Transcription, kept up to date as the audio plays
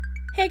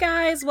Hey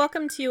guys,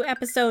 welcome to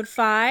episode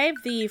 5,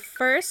 the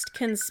first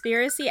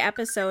conspiracy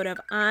episode of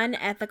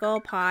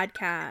Unethical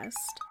Podcast.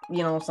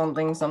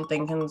 Something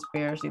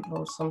conspiracy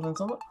post, something.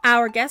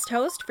 Our guest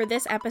host for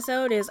this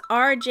episode is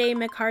RJ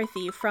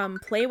McCarthy from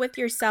Play With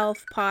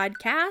Yourself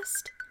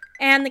podcast.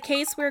 And the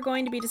case we're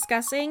going to be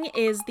discussing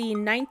is the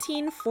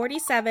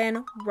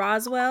 1947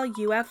 Roswell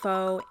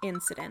UFO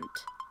incident.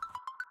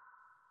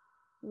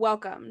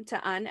 Welcome to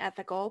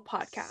Unethical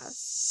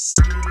Podcast.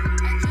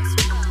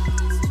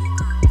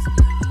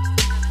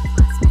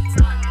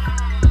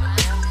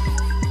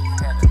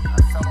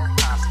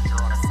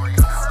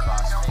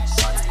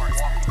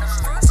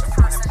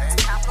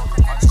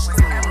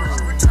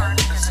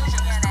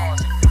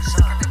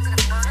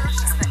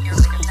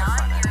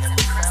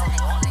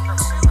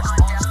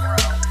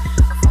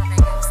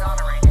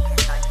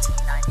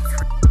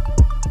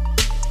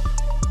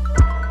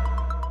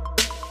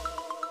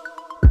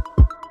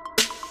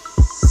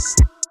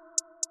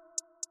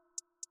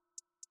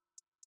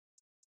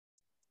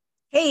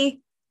 Hey,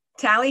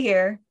 Tally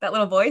here. That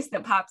little voice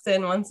that pops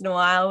in once in a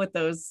while with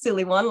those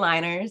silly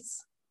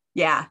one-liners.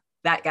 Yeah,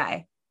 that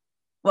guy.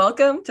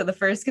 Welcome to the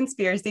first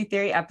conspiracy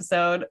theory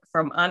episode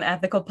from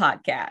Unethical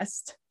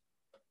Podcast.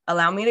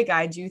 Allow me to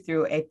guide you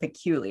through a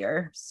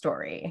peculiar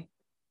story.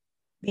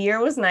 The year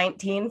was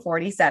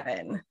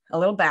 1947. A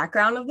little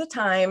background of the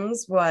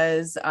times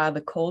was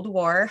the Cold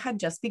War had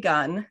just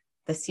begun.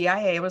 The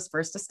CIA was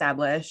first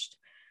established,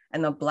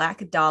 and the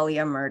Black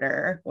Dahlia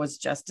murder was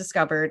just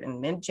discovered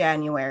in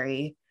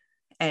mid-January,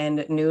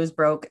 and news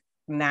broke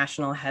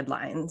national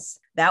headlines.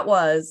 That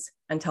was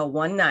until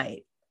one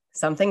night,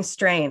 something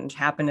strange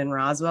happened in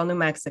Roswell, New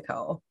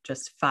Mexico,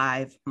 just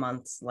 5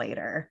 months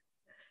later.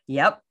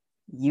 Yep,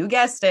 you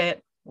guessed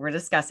it. We're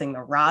discussing the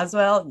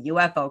Roswell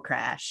UFO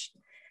crash.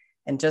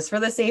 And just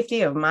for the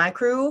safety of my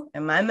crew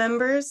and my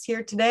members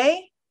here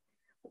today,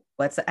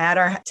 let's add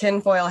our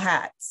tinfoil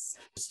hats.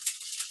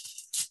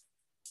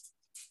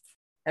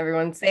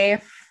 Everyone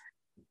safe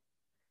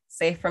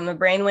from the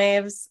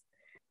brainwaves.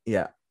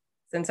 Yeah.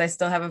 Since I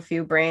still have a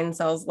few brain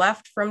cells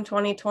left from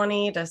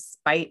 2020,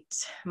 despite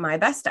my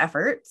best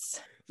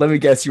efforts. Let me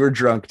guess, you were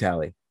drunk,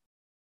 Tally.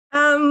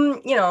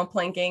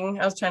 Planking.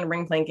 I was trying to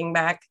bring planking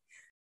back.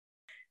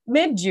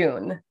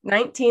 Mid-June,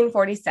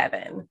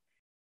 1947,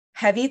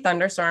 heavy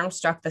thunderstorm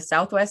struck the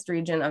southwest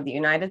region of the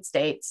United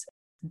States.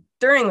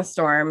 During the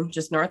storm,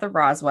 just north of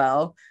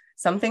Roswell,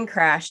 something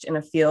crashed in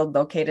a field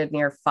located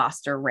near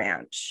Foster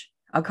Ranch.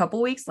 A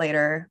couple weeks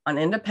later, on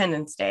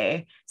Independence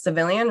Day,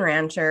 civilian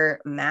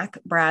rancher Mac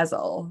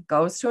Brazel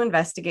goes to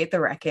investigate the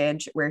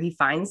wreckage, where he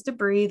finds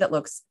debris that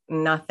looks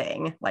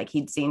nothing like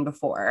he'd seen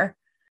before.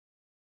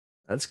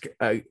 That's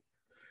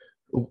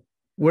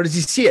where does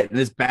he see it? In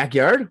his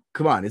backyard?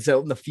 Come on, is it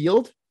out in the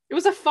field? It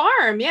was a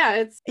farm,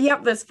 yeah.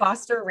 Yep, this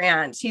Foster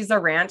Ranch. He's a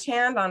ranch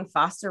hand on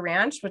Foster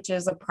Ranch, which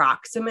is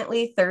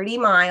approximately 30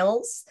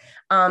 miles.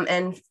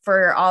 And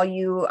for all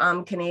you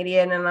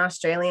Canadian and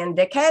Australian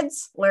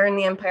dickheads, learn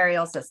the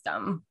imperial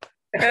system.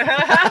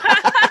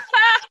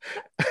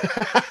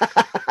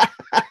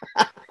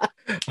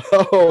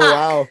 Oh,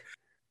 wow.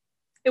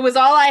 It was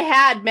all I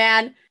had,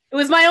 man. It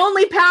was my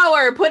only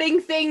power,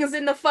 putting things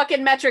in the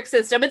fucking metric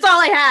system. It's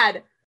all I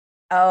had.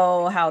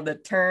 Oh, how the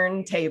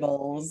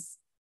turntables.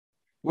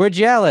 We're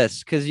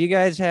jealous because you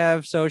guys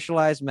have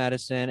socialized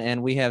medicine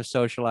and we have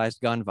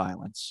socialized gun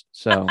violence.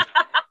 So,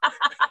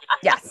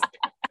 yes.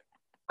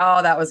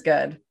 Oh, that was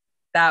good.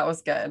 That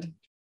was good.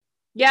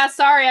 Yeah,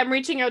 sorry. I'm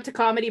reaching out to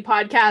comedy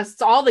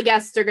podcasts. All the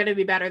guests are going to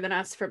be better than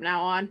us from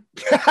now on.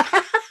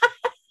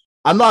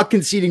 I'm not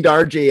conceding to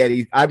RJ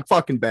Eddie. I'm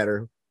fucking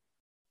better.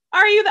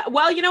 Are you?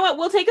 Well, you know what?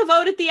 We'll take a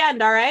vote at the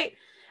end. All right.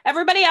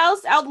 Everybody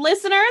else, out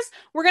listeners,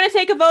 we're going to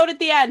take a vote at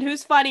the end.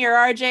 Who's funnier,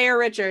 RJ or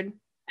Richard?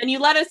 And you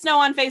let us know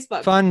on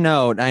Facebook. Fun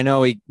note. I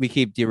know we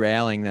keep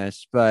derailing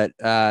this, but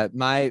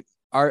my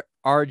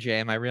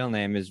RJ, my real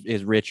name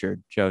is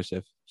Richard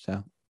Joseph.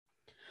 So.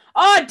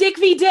 Oh, Dick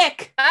v.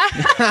 Dick.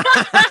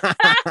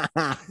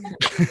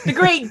 The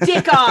great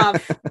Dick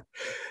off.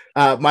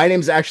 My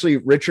name's actually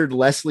Richard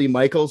Leslie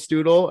Michael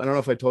Stoodle. I don't know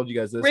if I told you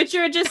guys this.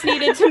 Richard just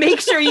needed to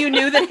make sure you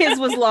knew that his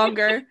was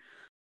longer.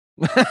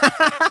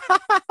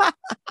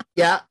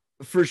 Yeah,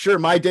 for sure.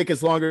 My dick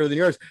is longer than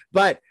yours.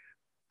 But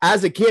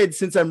as a kid,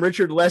 since I'm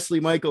Richard Leslie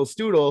Michael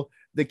Stoodle,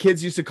 the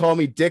kids used to call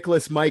me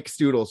Dickless Mike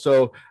Stoodle.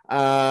 So,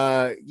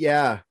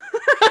 yeah.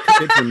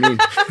 Kids are mean.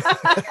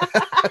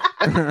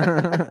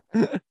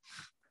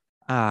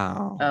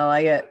 Oh.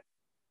 I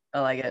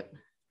like it.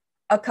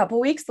 A couple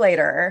weeks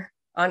later,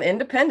 on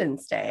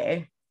Independence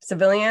Day,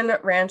 civilian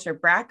rancher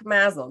Brack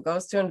Mazel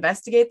goes to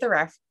investigate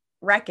the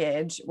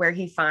wreckage, where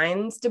he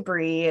finds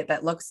debris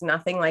that looks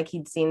nothing like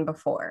he'd seen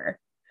before.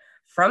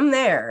 From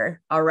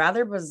there, a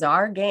rather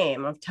bizarre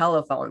game of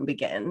telephone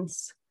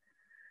begins,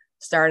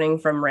 starting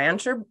from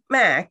Rancher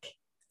Mac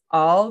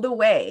all the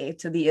way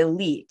to the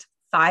elite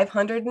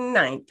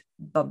 509th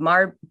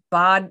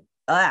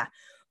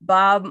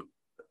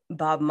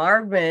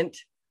bombardment.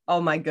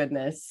 Oh my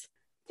goodness.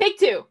 Take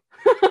two.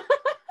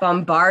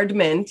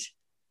 Bombardment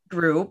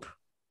group,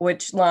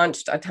 which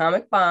launched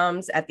atomic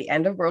bombs at the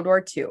end of World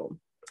War II.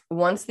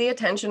 Once the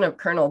attention of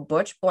Colonel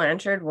Butch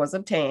Blanchard was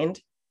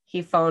obtained,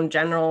 he phoned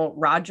General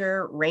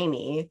Roger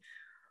Ramey,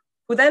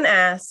 who then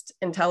asked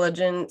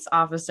intelligence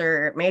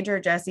officer Major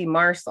Jesse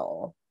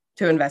Marcel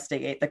to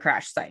investigate the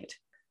crash site.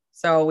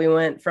 So we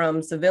went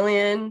from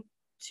civilian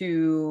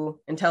to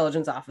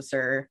intelligence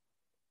officer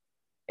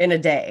in a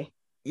day.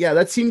 Yeah,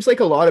 that seems like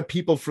a lot of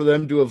people for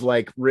them to have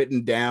like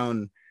written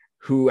down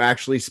who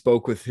actually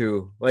spoke with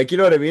who. Like, you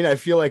know what I mean? I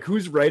feel like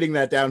who's writing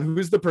that down?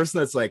 Who's the person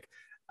that's like,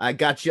 I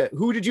got you.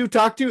 Who did you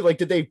talk to? Like,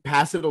 did they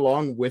pass it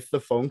along with the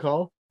phone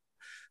call?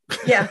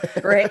 Yeah,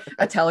 right.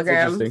 A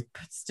telegram.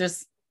 It's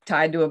just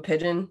tied to a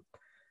pigeon.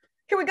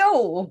 Here we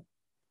go.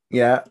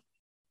 Yeah.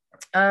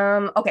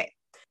 Okay.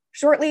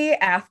 Shortly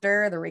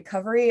after the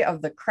recovery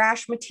of the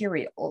crash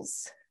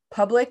materials,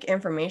 Public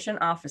Information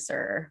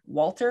Officer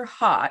Walter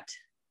Haut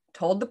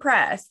told the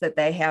press that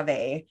they have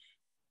a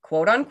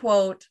quote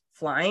unquote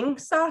flying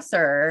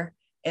saucer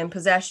in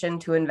possession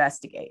to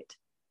investigate.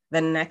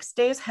 The next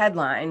day's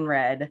headline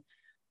read,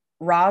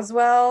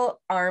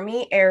 Roswell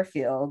Army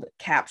Airfield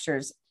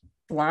captures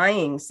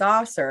flying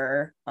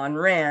saucer on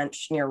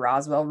ranch near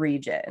Roswell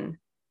region.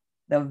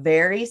 The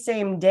very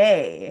same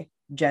day,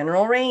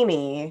 General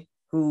Ramey,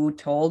 who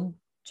told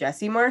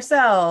Jesse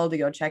Marcel to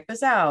go check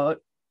this out,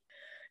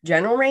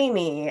 General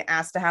Ramey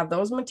asked to have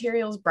those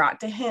materials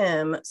brought to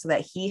him so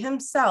that he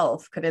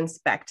himself could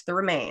inspect the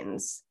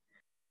remains.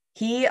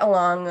 He,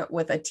 along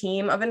with a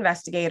team of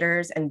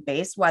investigators and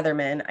base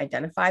weathermen,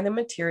 identified the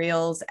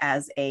materials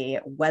as a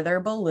weather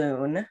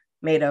balloon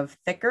made of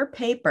thicker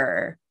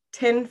paper,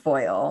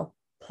 tinfoil,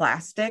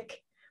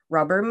 plastic,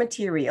 rubber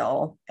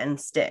material,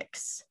 and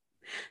sticks.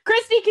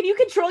 Christy, can you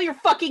control your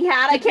fucking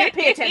hat? I can't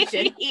pay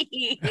attention.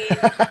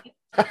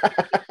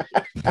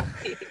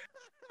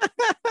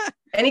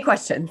 Any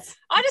questions?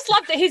 I just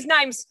love that his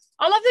name's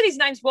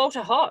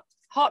Walter Haut.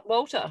 Hot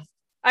Walter.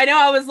 I know,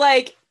 I was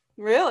like,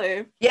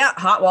 really? Yeah,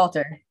 Hot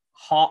Walter.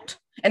 Hot.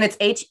 And it's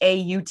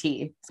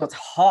H-A-U-T. So it's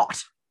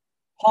hot.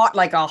 Hot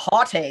like a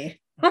hottie.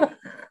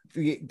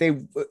 They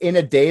in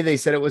a day they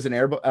said it was an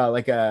air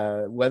like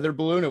a weather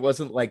balloon. It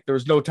wasn't like there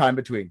was no time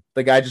between.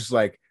 The guy just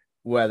like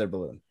weather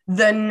balloon.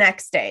 The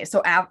next day.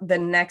 So the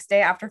next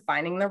day after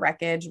finding the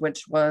wreckage,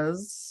 which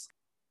was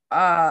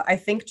I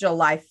think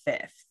July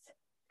 5th,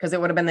 because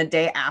it would have been the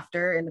day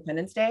after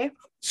Independence Day.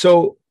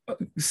 So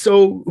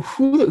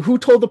who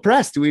told the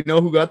press? Do we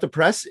know who got the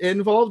press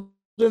involved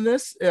in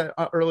this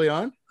early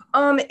on?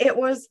 It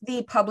was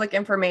the Public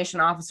Information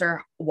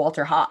Officer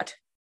Walter Haut.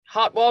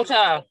 Hot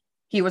Walter.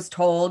 He was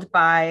told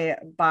by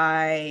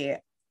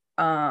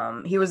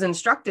he was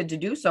instructed to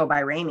do so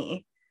by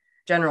Ramey,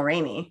 General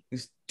Ramey.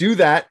 Do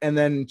that and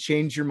then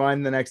change your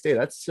mind the next day.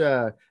 That's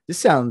this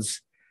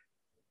sounds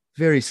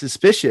very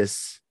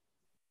suspicious.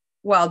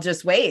 Well,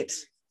 just wait.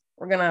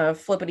 We're gonna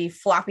flippity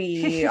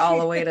floppy all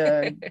the way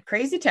to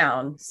Crazy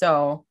Town.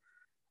 So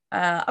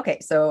okay,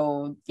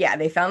 so yeah,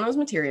 they found those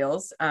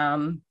materials.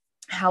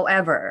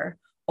 However,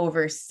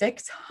 over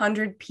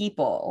 600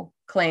 people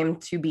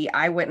claimed to be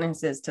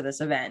eyewitnesses to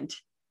this event.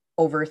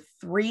 Over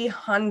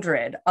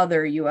 300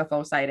 other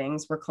UFO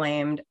sightings were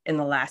claimed in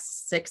the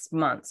last 6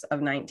 months of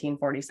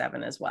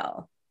 1947 as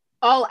well.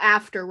 All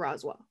after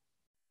Roswell.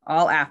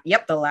 All after,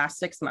 yep, the last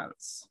 6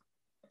 months.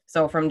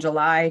 So from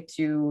July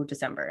to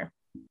December.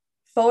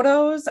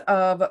 Photos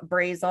of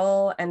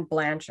Brazel and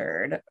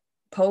Blanchard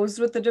posed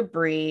with the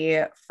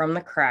debris from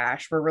the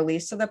crash were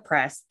released to the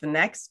press the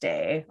next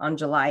day on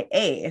July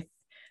 8th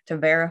to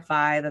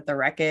verify that the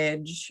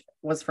wreckage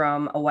was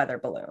from a weather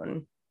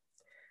balloon.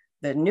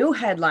 The new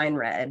headline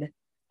read,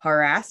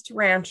 harassed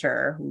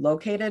rancher who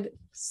located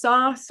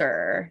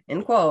saucer,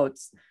 in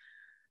quotes,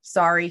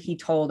 sorry he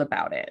told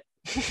about it.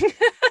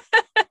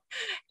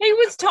 He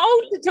was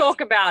told to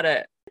talk about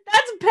it.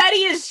 That's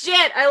petty as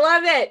shit. I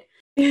love it.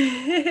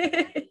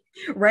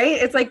 Right?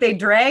 It's like they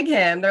drag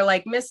him. They're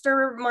like,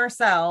 Mr.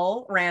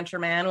 Marcel, rancher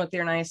man with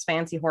your nice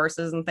fancy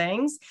horses and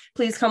things,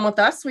 please come with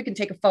us. We can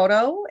take a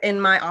photo in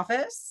my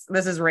office.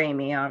 This is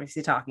Ramey,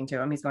 obviously talking to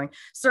him. He's going,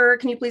 sir,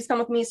 can you please come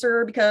with me,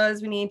 sir?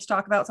 Because we need to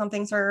talk about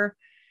something, sir.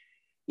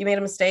 You made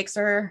a mistake,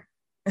 sir.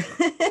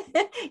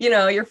 You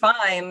know, you're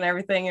fine and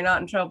everything. You're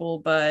not in trouble,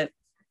 but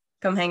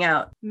come hang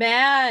out.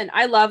 Man,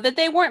 I love that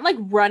they weren't like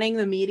running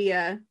the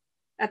media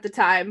at the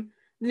time.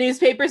 The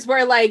newspapers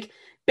were like,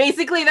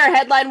 basically their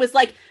headline was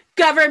like,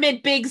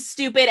 government big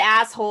stupid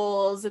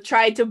assholes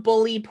tried to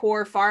bully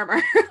poor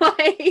farmer.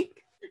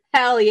 Like,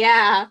 hell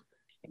yeah.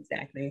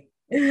 Exactly.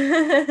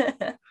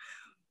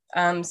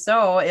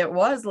 So it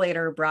was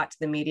later brought to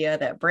the media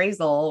that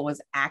Brazel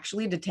was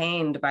actually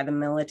detained by the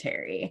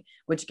military,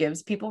 which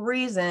gives people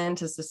reason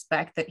to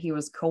suspect that he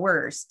was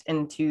coerced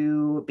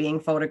into being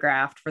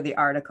photographed for the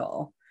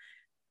article.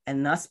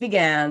 And thus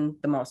began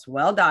the most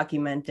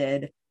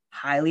well-documented,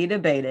 highly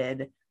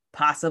debated,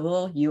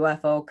 possible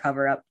UFO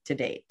cover-up to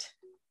date.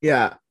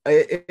 Yeah,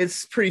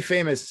 it's pretty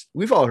famous.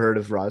 We've all heard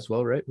of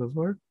Roswell, right?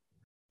 Before.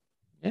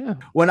 Yeah.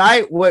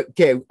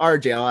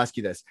 RJ, I'll ask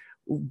you this.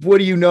 what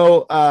do you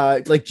know?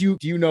 Like, do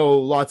you know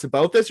lots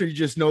about this, or you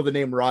just know the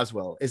name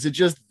Roswell? Is it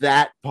just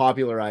that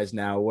popularized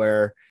now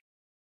where?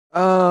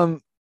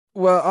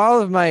 Well,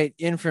 all of my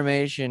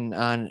information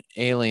on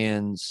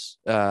aliens,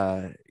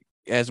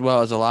 as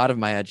well as a lot of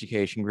my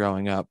education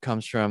growing up,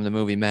 comes from the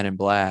movie Men in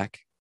Black.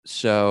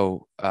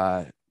 So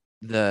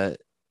the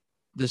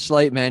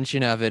slight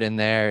mention of it in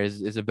there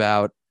is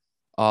about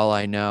all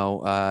I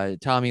know.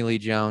 Tommy Lee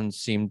Jones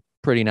seemed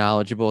pretty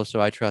knowledgeable, so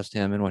I trust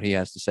him and what he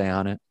has to say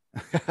on it.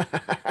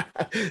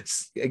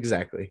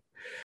 Exactly.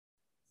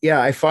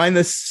 Yeah, I find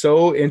this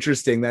so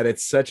interesting that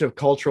it's such a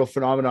cultural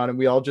phenomenon, and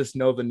we all just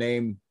know the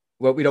name.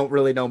 Well, we don't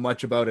really know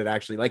much about it,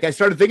 actually. Like, I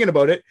started thinking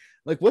about it.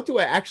 Like, what do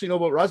I actually know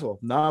about Roswell?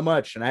 Not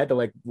much. And I had to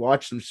like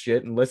watch some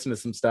shit and listen to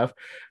some stuff.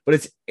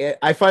 But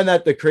I find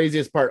that the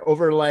craziest part.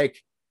 Over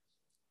like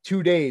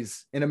 2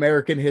 days in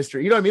American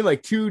history, you know what I mean?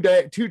 Like 2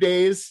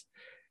 days,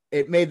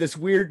 it made this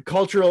weird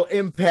cultural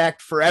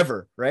impact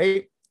forever,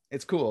 right?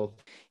 It's cool.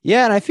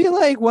 Yeah, and I feel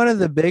like one of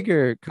the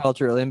bigger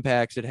cultural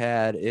impacts it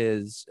had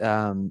is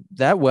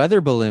that weather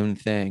balloon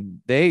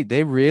thing. They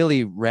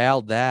really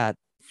railed that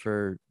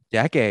for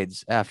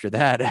decades after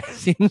that. It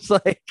seems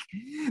like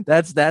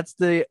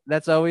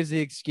that's always the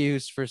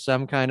excuse for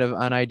some kind of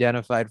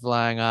unidentified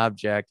flying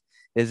object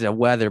is a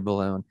weather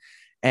balloon.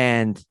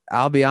 And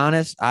I'll be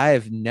honest,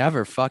 I've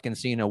never fucking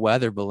seen a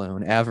weather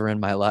balloon ever in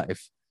my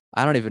life.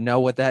 I don't even know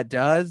what that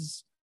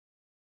does.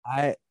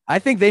 I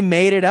think they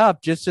made it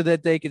up just so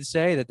that they could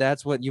say that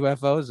that's what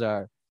UFOs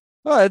are.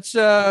 Oh, it's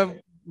a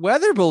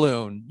weather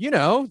balloon,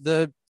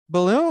 the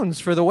balloons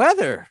for the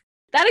weather.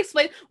 That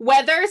explains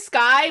weather,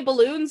 sky,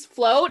 balloons,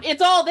 float.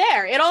 It's all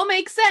there. It all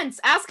makes sense.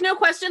 Ask no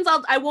questions.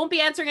 I won't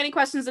be answering any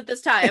questions at this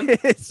time.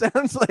 It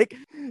sounds like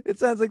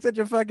such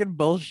a fucking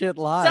bullshit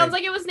lie. Sounds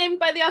like it was named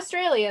by the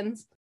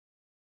Australians.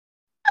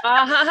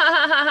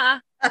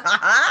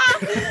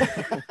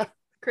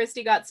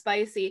 Christy got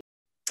spicy.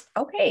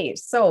 Okay,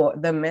 so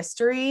the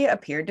mystery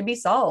appeared to be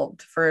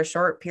solved for a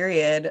short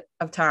period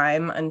of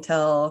time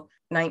until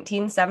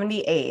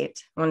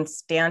 1978, when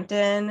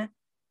Stanton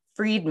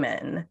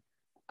Friedman,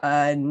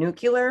 a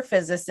nuclear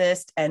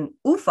physicist and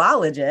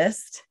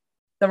ufologist,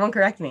 someone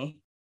correct me.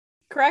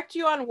 Correct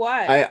you on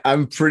what?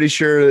 I'm pretty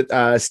sure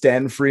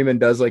Stanton Friedman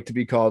does like to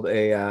be called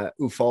a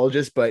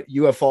ufologist, but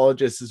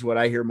ufologist is what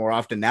I hear more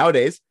often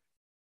nowadays.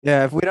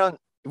 Yeah, if we don't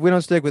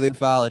stick with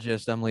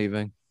ufologist, I'm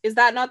leaving. Is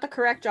that not the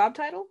correct job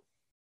title?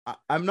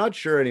 I'm not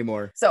sure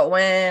anymore. So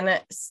when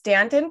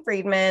Stanton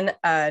Friedman,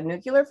 a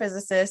nuclear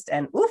physicist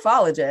and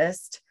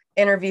ufologist,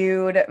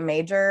 interviewed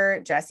Major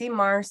Jesse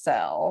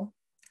Marcel,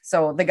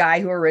 so the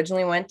guy who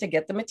originally went to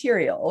get the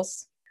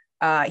materials,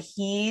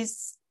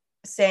 he's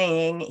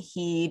saying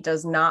he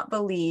does not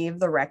believe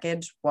the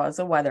wreckage was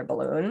a weather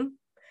balloon.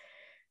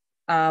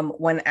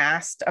 When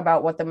asked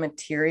about what the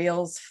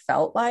materials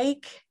felt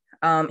like,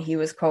 he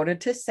was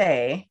quoted to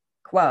say,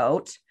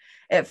 quote,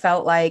 "It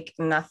felt like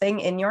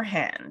nothing in your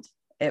hand.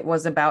 It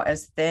was about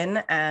as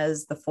thin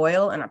as the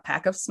foil in a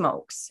pack of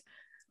smokes.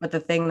 But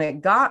the thing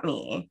that got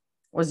me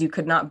was you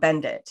could not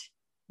bend it,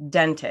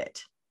 dent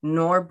it,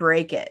 nor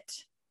break it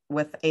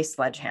with a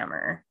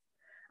sledgehammer.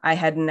 I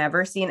had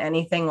never seen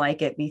anything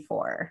like it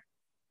before.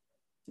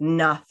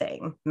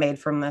 Nothing made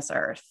from this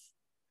earth.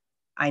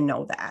 I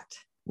know that."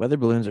 Weather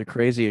balloons are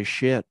crazy as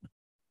shit.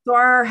 So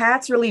are our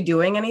hats really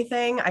doing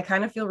anything? I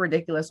kind of feel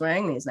ridiculous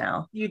wearing these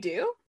now. You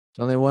do? It's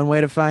only one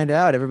way to find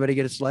out. Everybody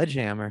get a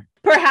sledgehammer.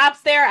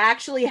 Perhaps they're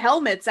actually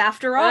helmets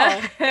after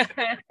all.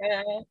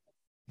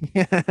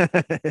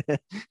 This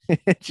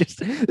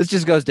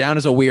just goes down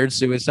as a weird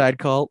suicide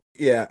cult.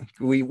 Yeah,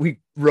 we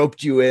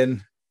roped you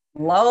in.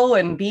 Lo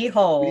and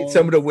behold, We need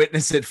someone to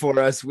witness it for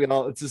us.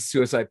 It's a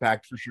suicide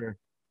pact for sure.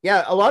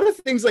 Yeah, a lot of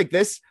things like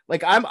this,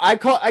 like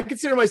I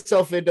consider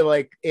myself into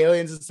like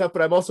aliens and stuff,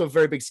 but I'm also a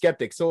very big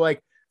skeptic. So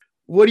like,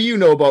 what do you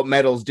know about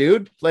metals,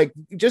 dude? Like,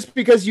 just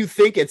because you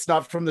think it's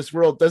not from this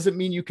world doesn't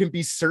mean you can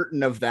be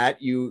certain of that.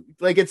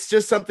 It's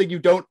just something you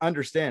don't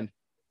understand.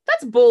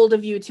 That's bold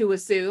of you to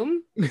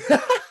assume.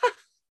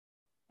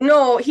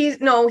 No,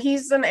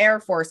 he's an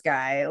Air Force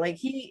guy. Like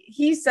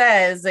he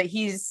says that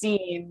he's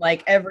seen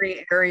like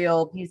every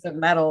aerial piece of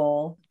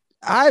metal.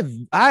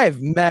 I've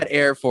met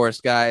Air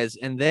Force guys,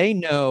 and they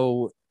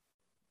know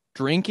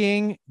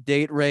drinking,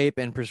 date rape,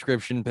 and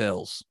prescription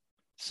pills.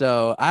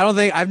 So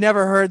I've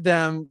never heard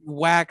them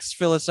wax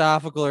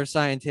philosophical or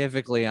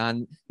scientifically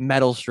on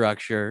metal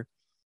structure.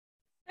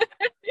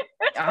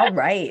 All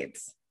right.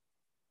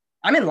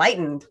 I'm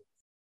enlightened.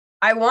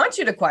 I want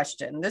you to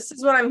question. This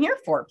is what I'm here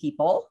for,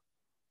 people.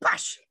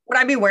 Gosh, would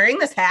I be wearing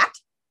this hat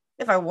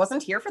if I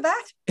wasn't here for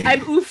that?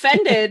 I'm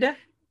offended.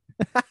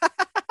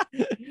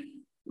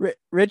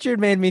 Richard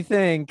made me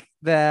think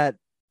that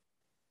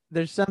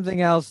there's something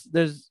else.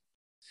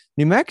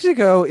 New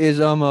Mexico is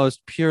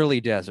almost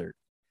purely desert.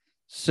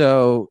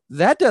 So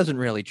that doesn't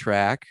really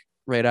track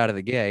right out of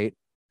the gate.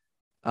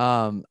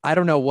 I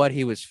don't know what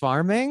he was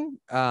farming.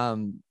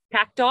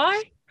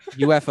 Cacti?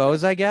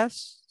 UFOs, I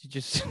guess.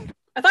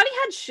 I thought he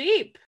had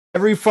sheep.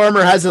 Every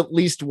farmer has at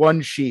least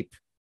one sheep.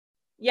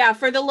 Yeah,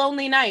 for the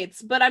lonely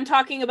nights. But I'm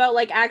talking about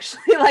like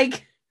actually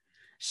like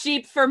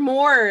sheep for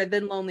more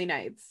than lonely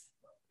nights.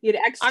 He had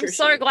extra. I'm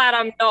so sheep. glad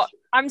I'm not.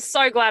 I'm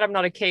so glad I'm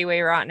not a Kiwi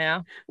right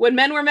now. When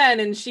men were men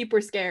and sheep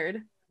were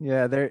scared.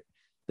 Yeah, they're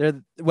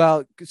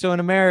well. So in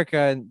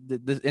America,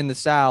 in the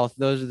South,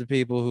 those are the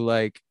people who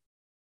like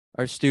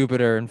are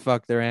stupider and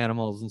fuck their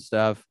animals and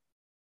stuff,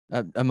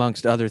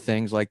 amongst other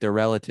things like their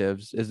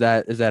relatives. Is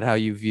that how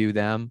you view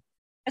them?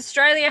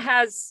 Australia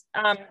has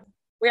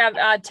we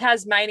have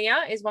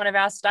Tasmania is one of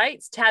our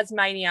states.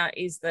 Tasmania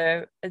is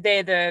they're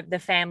the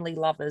family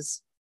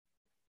lovers.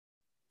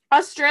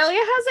 Australia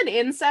has an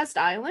incest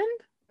island?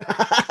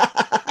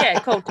 Yeah,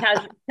 called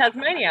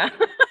Tasmania.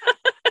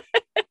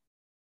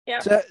 Yeah.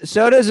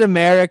 So does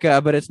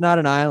America, but it's not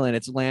an island.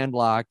 It's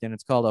landlocked and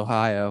it's called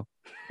Ohio.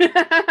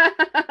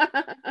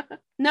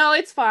 No,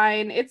 it's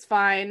fine. It's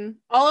fine.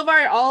 All of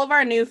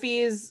our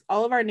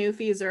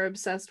newfies are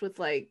obsessed with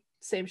like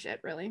same shit,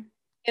 really.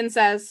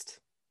 Incest,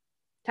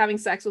 having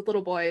sex with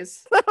little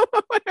boys.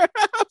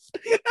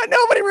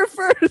 Nobody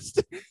refers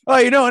to, oh,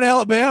 in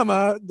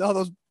Alabama, all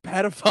those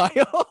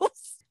pedophiles.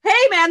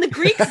 Hey man, the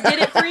Greeks did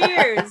it for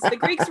years. The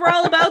Greeks were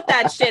all about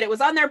that shit. It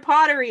was on their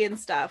pottery and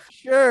stuff.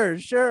 Sure.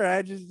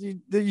 You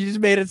just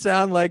made it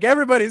sound like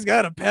everybody's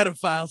got a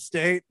pedophile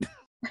state.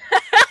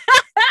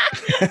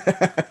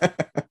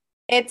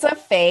 It's a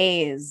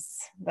phase.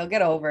 They'll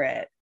get over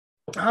it.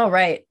 All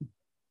right.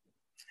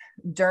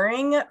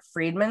 During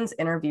Friedman's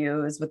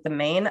interviews with the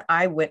main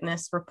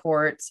eyewitness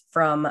reports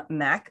from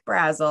Mac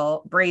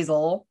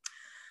Brazel,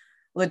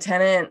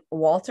 Lieutenant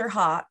Walter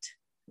Hott,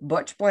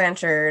 Butch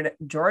Blanchard,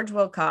 George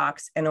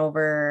Wilcox, and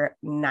over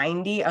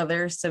 90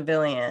 other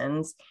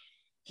civilians,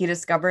 he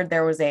discovered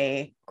there was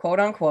a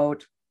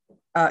quote-unquote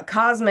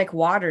cosmic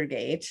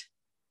Watergate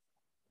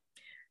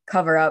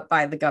cover-up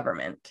by the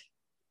government.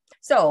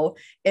 So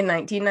in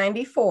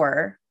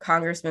 1994,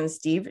 Congressman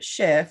Steve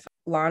Schiff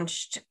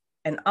launched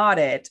an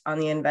audit on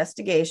the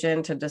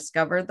investigation to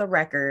discover the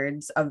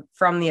records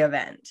from the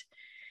event.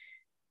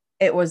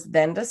 It was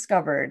then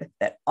discovered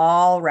that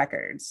all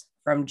records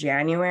from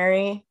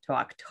January to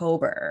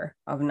October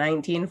of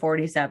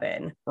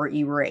 1947 were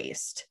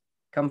erased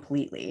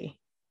completely.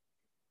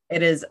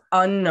 It is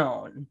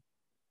unknown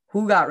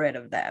who got rid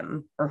of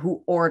them or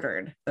who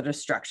ordered the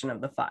destruction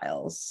of the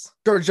files.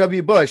 George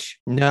W. Bush.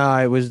 No,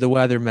 it was the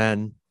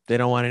weathermen. They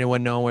don't want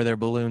anyone knowing where their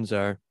balloons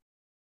are.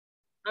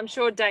 I'm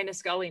sure Dana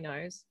Scully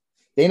knows.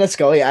 Dana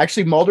Scully.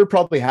 Actually, Mulder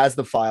probably has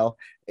the file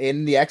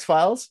in the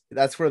X-Files.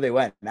 That's where they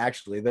went,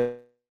 actually. The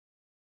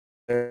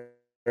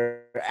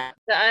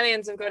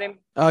aliens have got him.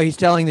 Oh, he's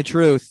telling the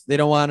truth.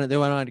 They want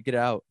to get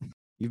out.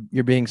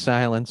 You're being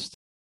silenced.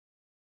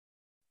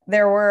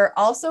 There were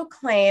also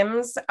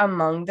claims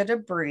among the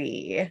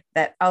debris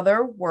that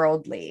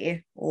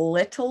otherworldly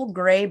little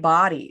gray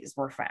bodies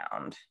were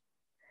found.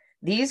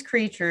 These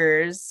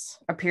creatures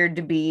appeared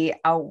to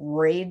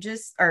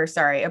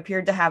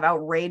have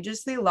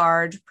outrageously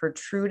large,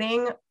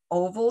 protruding,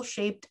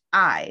 oval-shaped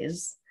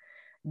eyes,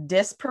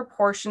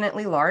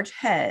 disproportionately large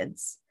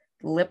heads,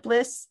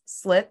 lipless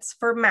slits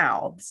for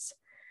mouths,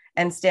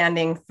 and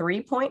standing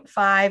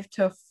 3.5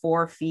 to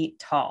 4 feet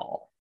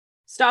tall.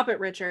 Stop it,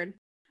 Richard.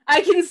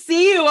 I can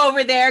see you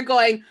over there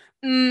going,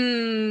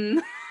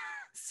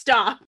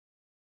 stop.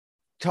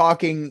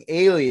 Talking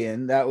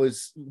alien that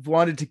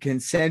wanted to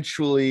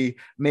consensually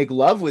make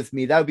love with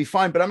me, that would be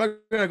fine, but I'm not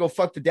gonna go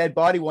fuck the dead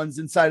body ones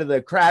inside of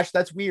the crash.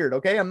 That's weird.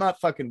 Okay, I'm not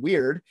fucking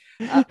weird.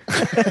 I'm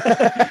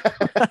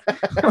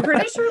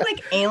pretty sure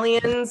like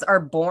aliens are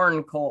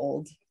born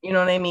cold. You know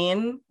what I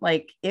mean?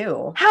 Like,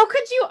 ew. How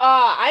could you?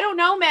 I don't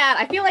know, man.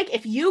 I feel like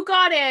if you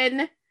got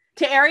in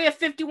to Area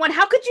 51,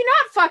 how could you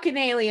not fuck an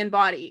alien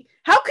body?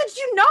 How could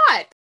you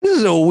not? This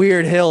is a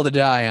weird hill to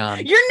die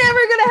on. You're never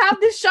going to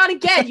have this shot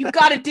again. You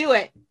got to do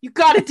it. You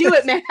got to do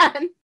it,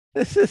 man.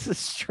 This is a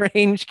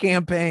strange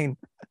campaign.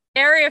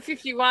 Area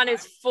 51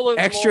 is full of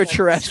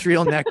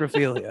extraterrestrial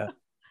necrophilia.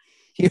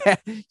 Yeah.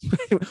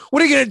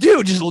 What are you going to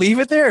do? Just leave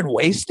it there and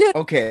waste it?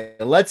 Okay,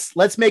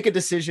 let's make a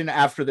decision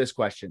after this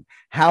question.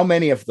 How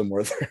many of them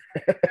were there?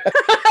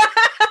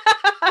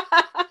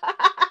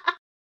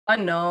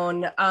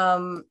 Unknown.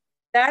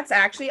 That's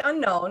actually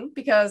unknown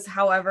because,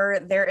 however,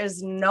 there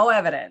is no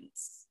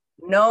evidence,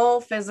 no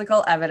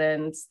physical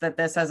evidence that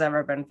this has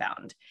ever been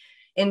found.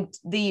 In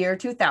the year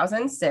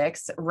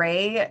 2006,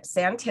 Ray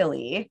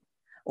Santilli,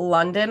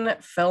 London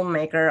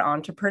filmmaker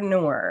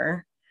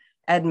entrepreneur,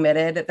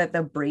 admitted that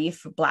the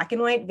brief black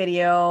and white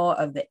video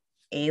of the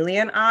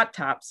alien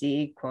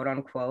autopsy, quote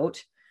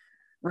unquote,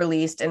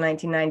 released in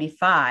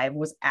 1995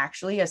 was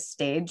actually a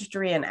staged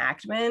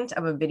reenactment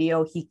of a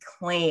video he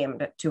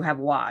claimed to have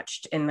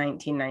watched in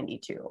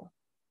 1992.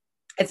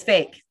 It's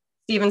fake.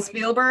 Steven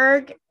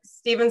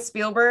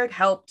Spielberg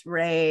helped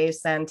Ray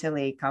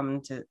Santilli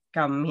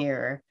come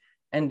here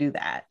and do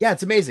that. Yeah,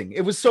 it's amazing.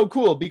 It was so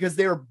cool because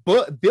they were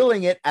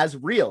billing it as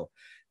real.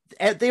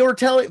 And they were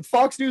telling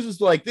Fox News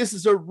was like, this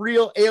is a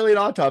real alien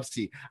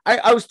autopsy.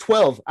 I was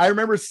 12. I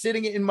remember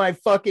sitting in my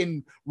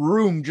fucking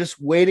room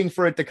just waiting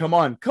for it to come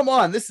on. Come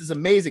on, this is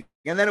amazing.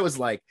 And then it was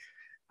like,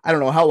 I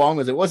don't know how long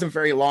was it. It wasn't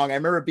very long. I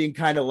remember it being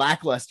kind of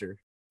lackluster.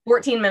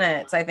 14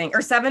 minutes, I think,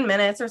 or 7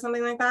 minutes or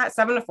something like that.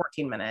 7 to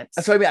 14 minutes.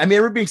 That's what I mean. I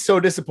remember being so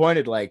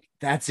disappointed. Like,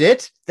 that's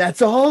it?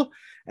 That's all?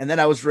 And then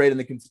I was right in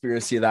the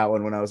conspiracy of that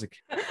one when I was a kid.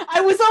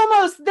 I was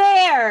almost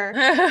there.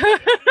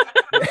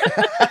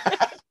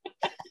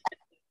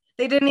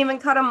 They didn't even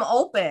cut him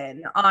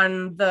open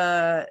on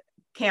the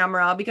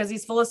camera because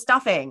he's full of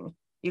stuffing,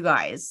 you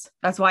guys.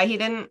 That's why he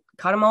didn't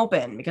cut him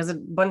open, because it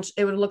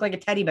would look like a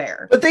teddy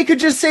bear. But they could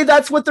just say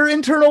that's what their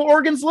internal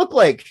organs look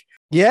like.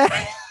 Yeah.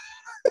 I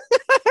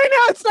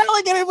know. It's not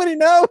like anybody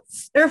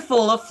knows. They're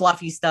full of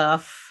fluffy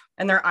stuff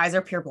and their eyes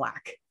are pure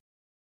black.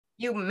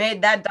 You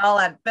made that doll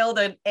at Build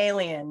an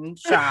Alien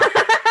shop.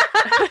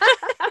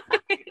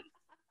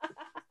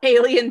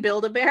 Alien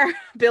Build-A-Bear?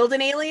 Build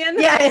an alien?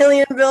 Yeah,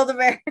 Alien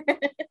Build-A-Bear.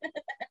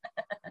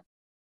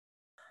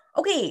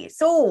 Okay,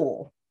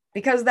 so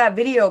because that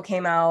video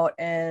came out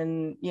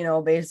and, you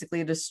know,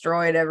 basically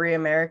destroyed every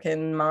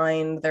American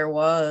mind there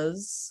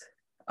was,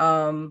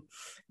 the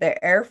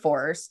Air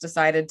Force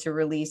decided to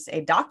release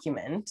a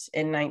document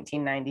in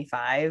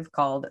 1995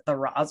 called the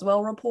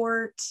Roswell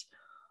Report.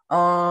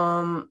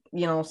 You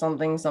know,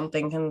 something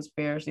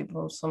conspiracy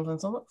post, something,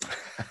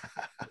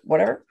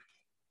 whatever.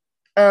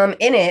 In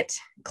it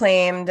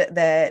claimed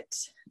that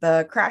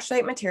the crash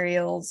site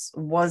materials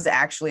was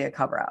actually a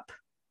cover-up,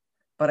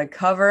 but a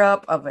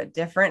cover-up of a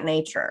different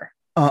nature.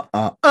 Thank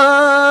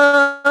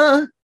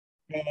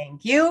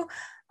you.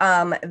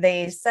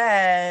 They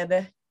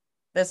said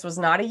this was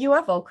not a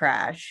UFO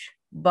crash,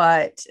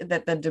 but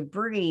that the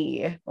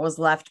debris was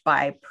left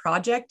by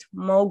Project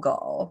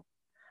Mogul,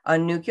 a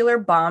nuclear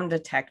bomb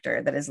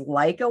detector that is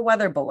like a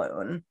weather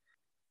balloon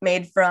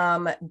made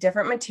from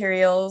different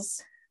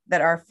materials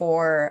that are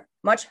for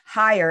much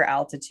higher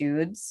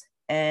altitudes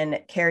and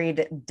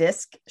carried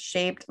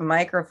disc-shaped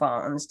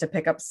microphones to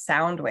pick up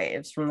sound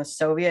waves from the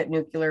Soviet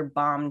nuclear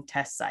bomb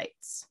test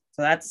sites.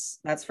 So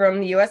that's from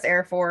the U.S.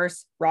 Air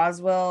Force,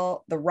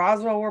 the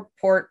Roswell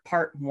Report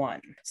Part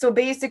 1. So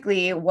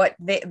basically what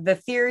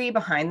the theory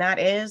behind that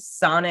is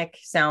sonic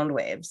sound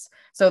waves.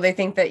 So they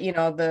think that, you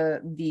know,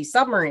 the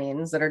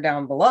submarines that are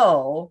down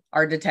below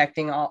are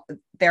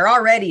they're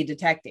already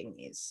detecting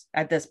these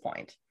at this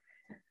point.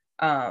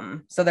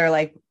 So they're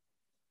like,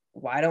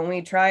 why don't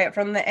we try it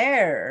from the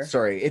air?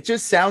 Sorry, it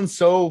just sounds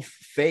so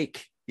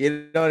fake.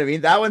 You know what I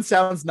mean? That one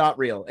sounds not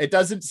real. It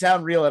doesn't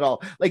sound real at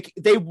all. Like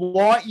they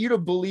want you to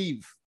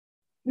believe.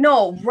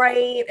 No,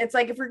 right? It's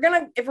like if we're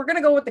gonna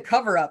go with the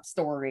cover-up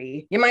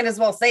story, you might as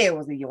well say it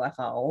was a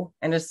UFO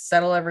and just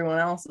settle everyone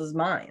else's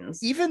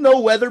minds. Even though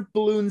weather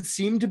balloons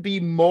seem to be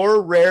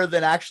more rare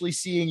than actually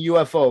seeing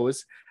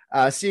UFOs,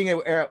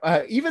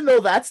 even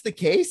though that's the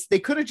case, they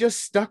could have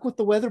just stuck with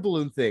the weather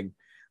balloon thing.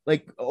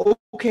 Like,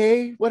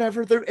 okay,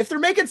 whatever. If they're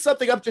making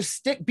something up,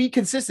 just be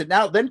consistent.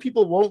 Now, then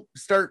people won't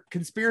start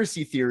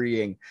conspiracy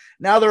theorying.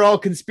 Now they're all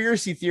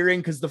conspiracy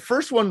theorying because the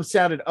first one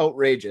sounded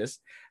outrageous.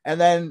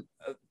 And then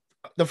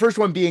the first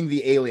one being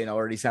the alien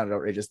already sounded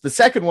outrageous. The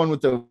second one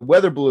with the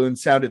weather balloon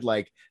sounded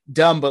like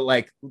dumb, but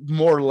like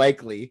more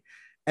likely.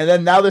 And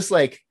then now this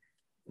like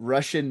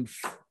Russian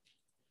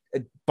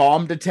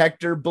bomb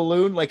detector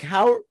balloon, like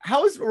how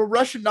is a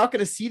Russian not going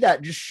to see that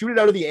and just shoot it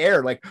out of the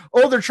air? Like,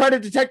 oh, they're trying to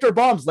detect our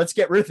bombs, let's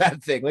get rid of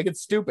that thing. Like, it's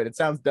stupid. It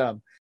sounds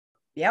dumb.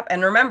 Yep.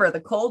 And remember, the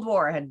Cold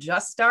War had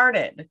just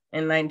started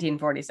in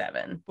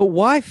 1947. But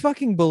why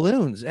fucking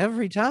balloons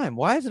every time?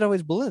 Why is it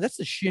always balloons? That's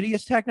the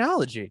shittiest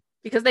technology.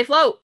 Because they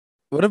float.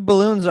 What if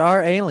balloons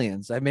are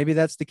aliens? Maybe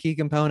that's the key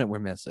component we're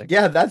missing.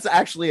 Yeah, that's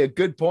actually a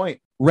good point.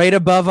 Right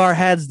above our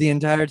heads the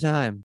entire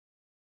time.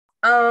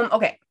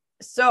 Okay.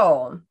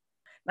 So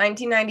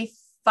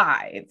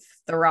 1995,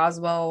 the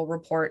Roswell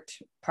Report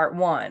Part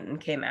 1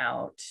 came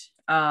out.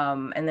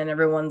 And then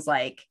everyone's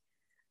like,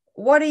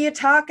 what are you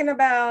talking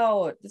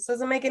about? This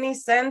doesn't make any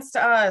sense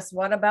to us.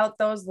 What about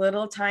those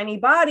little tiny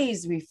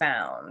bodies we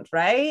found?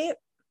 Right?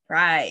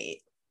 Right.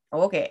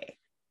 Okay.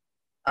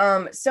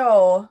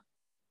 So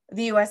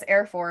the U.S.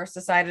 Air Force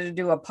decided to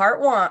do a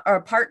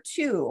part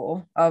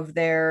 2 of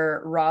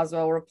their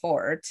Roswell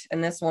report.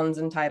 And this one's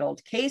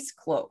entitled Case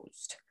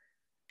Closed.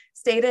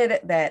 Stated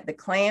that the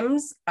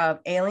claims of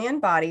alien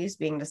bodies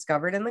being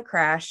discovered in the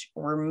crash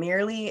were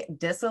merely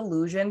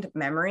disillusioned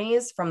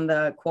memories from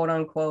the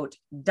quote-unquote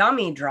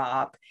dummy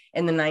drop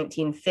in the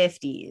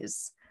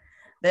 1950s.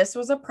 This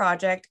was a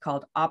project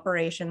called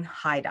Operation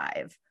High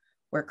Dive,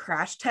 where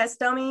crash test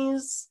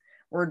dummies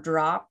were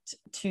dropped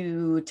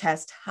to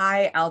test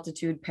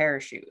high-altitude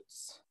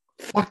parachutes.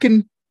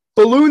 Fucking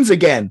balloons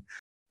again.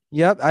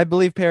 Yep, I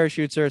believe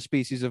parachutes are a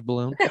species of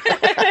balloon.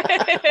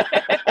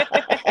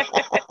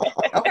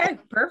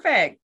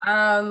 Perfect.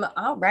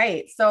 All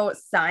right. So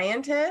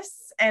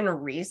scientists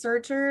and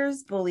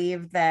researchers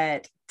believe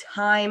that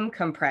time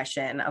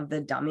compression of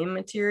the dummy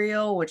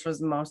material, which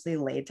was mostly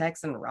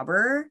latex and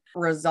rubber,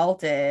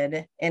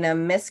 resulted in a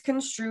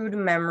misconstrued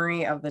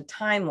memory of the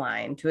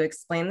timeline to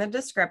explain the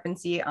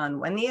discrepancy on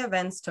when the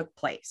events took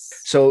place.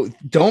 So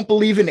don't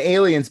believe in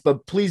aliens,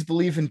 but please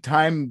believe in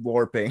time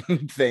warping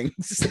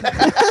things.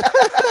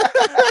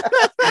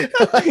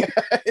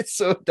 It's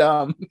so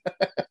dumb.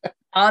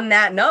 On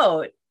that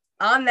note,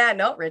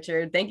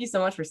 Richard, thank you so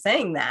much for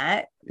saying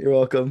that. You're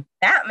welcome.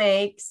 That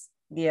makes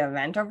the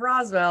event of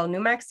Roswell, New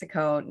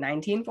Mexico,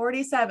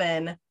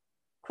 1947,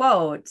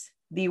 quote,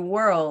 the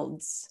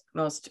world's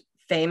most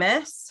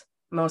famous,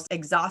 most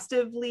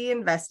exhaustively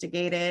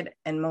investigated,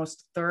 and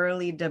most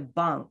thoroughly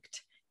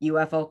debunked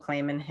UFO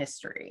claim in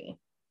history,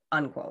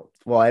 unquote.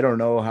 Well, I don't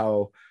know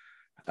how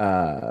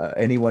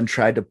anyone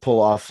tried to pull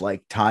off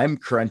like time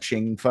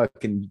crunching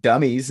fucking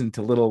dummies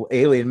into little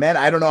alien men.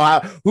 I don't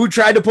know who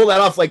tried to pull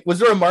that off. Like, was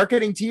there a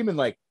marketing team and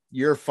like,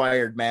 you're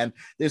fired, man?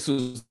 This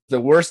was the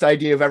worst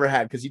idea I've ever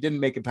had, because he didn't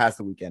make it past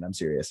the weekend. I'm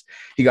serious.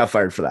 He got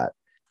fired for that.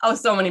 Oh,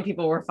 so many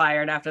people were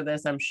fired after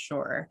this, I'm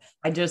sure.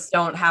 I just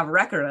don't have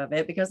record of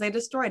it because they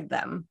destroyed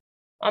them.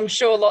 I'm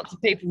sure lots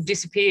of people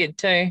disappeared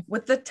too.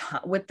 With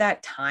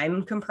that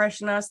time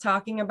compression I was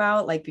talking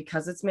about, like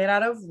because it's made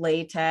out of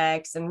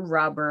latex and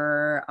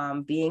rubber,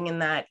 being in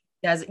that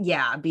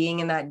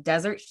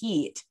desert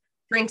heat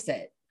shrinks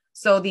it.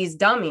 So these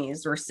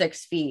dummies were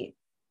 6 feet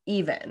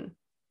even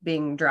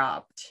being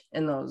dropped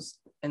in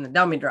the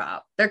dummy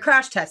drop. They're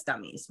crash test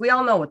dummies. We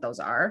all know what those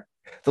are.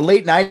 The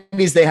late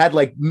 90s, they had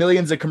like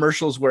millions of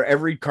commercials where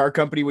every car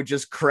company would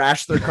just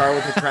crash their car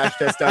with a crash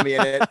test dummy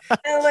in it.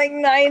 And like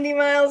 90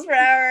 miles per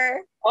hour.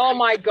 Oh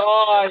my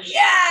gosh.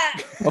 Yeah.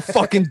 A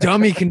fucking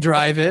dummy can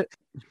drive it.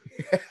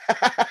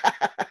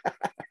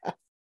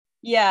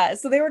 Yeah.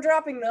 So they were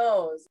dropping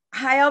those.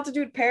 High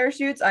altitude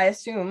parachutes, I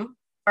assume,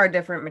 are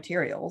different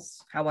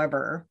materials.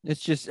 However,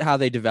 It's just how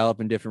they develop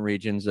in different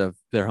regions of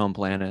their home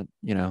planet.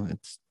 You know,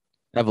 it's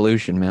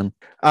evolution, man.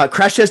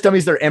 Crash test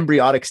dummies, their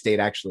embryonic state,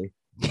 actually.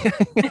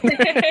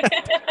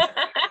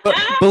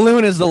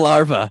 Balloon is the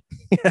larva.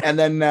 And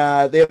then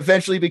they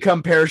eventually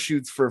become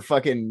parachutes for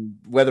fucking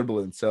weather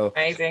balloons. So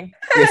Amazing.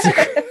 it's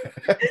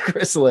a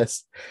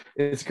chrysalis.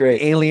 It's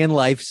great. Alien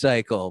life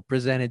cycle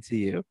presented to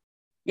you.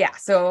 yeah.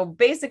 So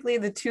basically,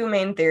 the two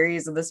main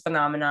theories of this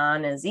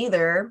phenomenon is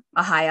either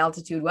a high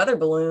altitude weather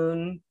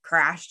balloon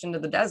crashed into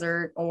the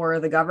desert, or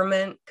the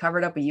government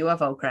covered up a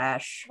UFO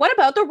crash. What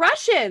about the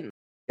Russians?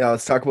 Yeah,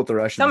 let's talk about the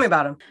Russians. Tell me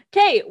about them.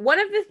 Okay, one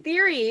of the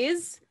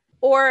theories,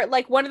 or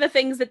like one of the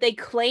things that they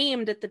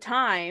claimed at the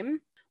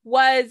time,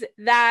 was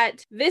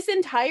that this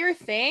entire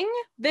thing,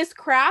 this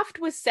craft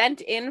was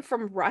sent in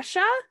from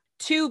Russia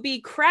to be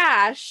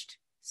crashed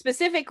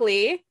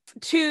specifically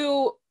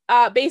to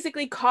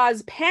basically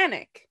cause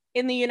panic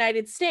in the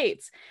United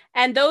States.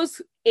 And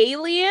those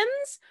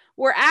aliens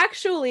were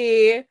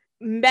actually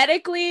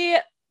medically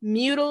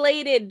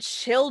mutilated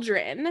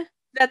children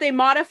that they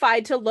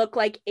modified to look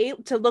like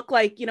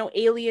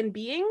alien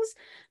beings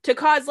to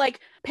cause like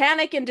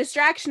panic and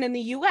distraction in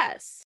the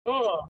US.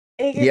 Oh.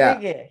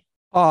 Yeah.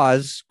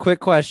 Pause. Quick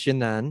question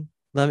then.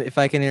 If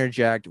I can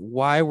interject,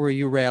 why were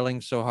you railing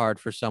so hard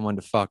for someone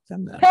to fuck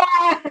them then?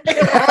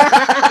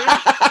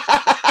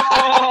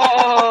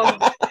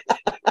 Oh.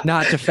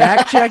 Not to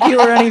fact check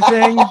you or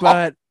anything,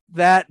 but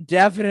that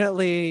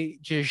definitely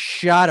just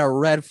shot a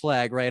red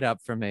flag right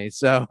up for me.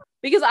 So,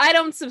 Because I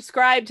don't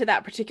subscribe to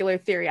that particular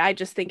theory. I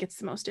just think it's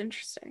the most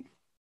interesting.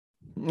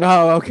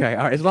 oh, okay.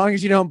 All right. As long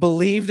as you don't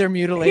believe they're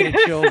mutilated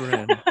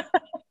children,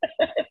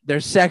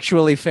 they're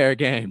sexually fair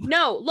game.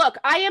 No, look,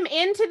 I am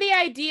into the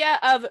idea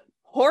of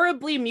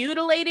horribly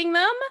mutilating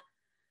them,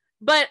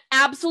 but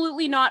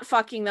absolutely not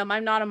fucking them.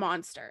 I'm not a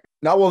monster.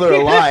 Not while they're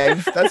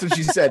alive. That's what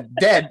she said.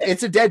 Dead.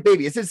 It's a dead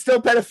baby. Is it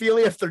still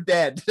pedophilia if they're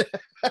dead?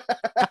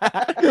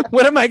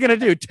 What am I going to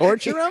do?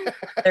 Torture them?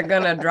 They're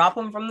going to drop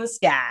them from the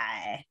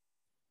sky.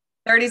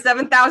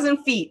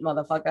 37,000 feet,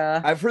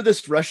 motherfucker. I've heard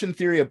this Russian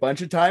theory a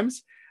bunch of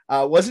times.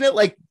 Wasn't it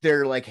like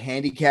they're like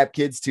handicapped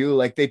kids too?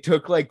 Like they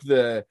took like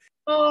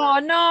Oh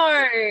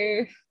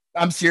no.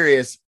 I'm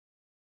serious.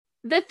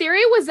 The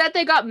theory was that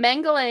they got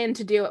Mengele in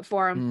to do it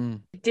for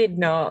him. Did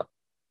not.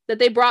 That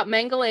they brought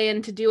Mengele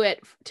in to do it,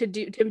 to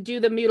do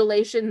the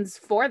mutilations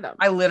for them.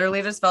 I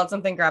literally just felt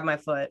something grab my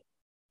foot.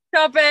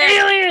 Stop it.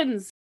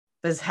 Aliens!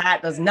 This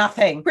hat does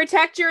nothing.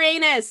 Protect your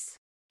anus!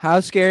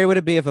 How scary would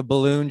it be if a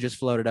balloon just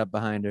floated up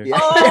behind her? Yeah.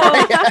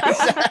 Oh. Yeah,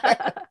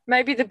 exactly.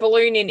 Maybe the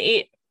balloon in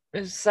it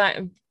is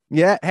same.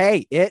 Yeah.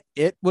 Hey,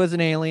 it was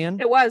an alien.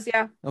 It was,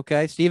 yeah.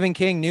 Okay. Stephen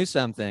King knew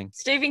something.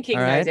 Stephen King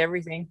All right. knows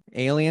everything.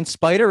 Alien,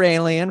 spider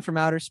alien from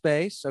outer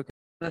space. Okay.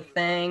 The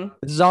thing.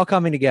 This is all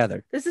coming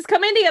together. This is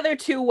coming together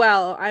too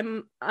well.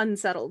 I'm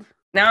unsettled.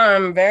 Now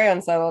I'm very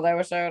unsettled. I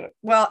wish I would.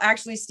 Well,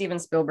 actually, Steven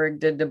Spielberg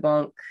did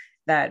debunk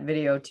that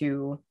video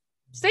too.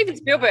 Steven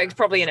Spielberg's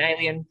probably an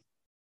alien.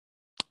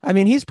 I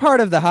mean, he's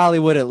part of the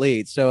Hollywood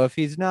elite. So if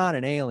he's not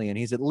an alien,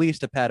 he's at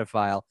least a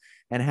pedophile.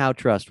 And how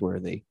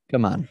trustworthy?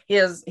 Come on.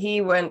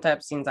 He went to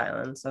Epstein's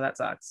Island, so that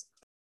sucks.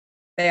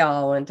 They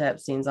all went to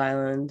Epstein's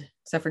Island,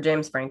 except for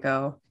James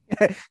Franco.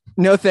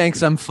 No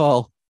thanks. I'm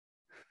full.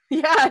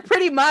 Yeah,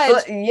 pretty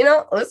much.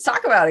 Well, let's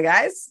talk about it,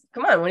 guys.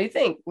 Come on, what do you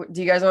think?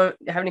 Do you guys have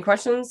any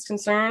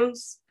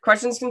concerns,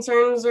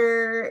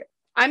 or?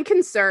 I'm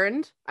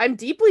concerned. I'm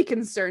deeply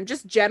concerned.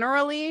 Just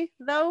generally,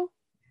 though.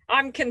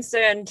 I'm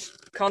concerned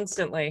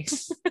constantly.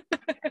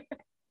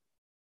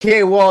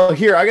 Okay, well,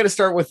 here, I got to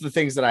start with the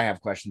things that I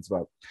have questions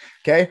about.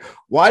 Okay.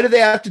 Why do they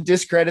have to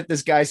discredit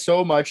this guy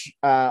so much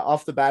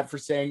off the bat for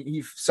saying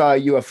he saw a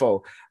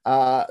UFO?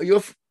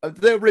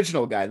 The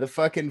original guy,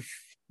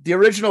 the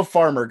original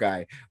farmer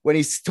guy, when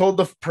he told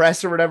the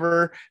press or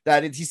whatever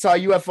that he saw a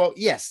UFO.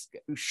 Yes,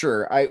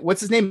 sure.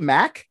 What's his name?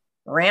 Mac?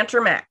 Rancher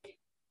Mac.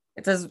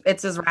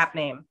 It's his rap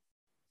name.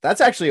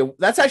 That's actually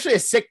a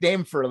sick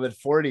name for the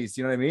 40s.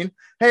 You know what I mean?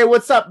 Hey,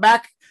 what's up,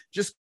 Mac?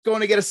 Just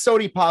going to get a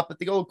soda pop at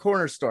the old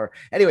corner store.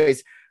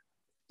 Anyways,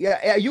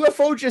 yeah,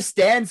 UFO just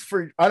stands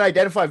for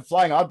unidentified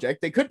flying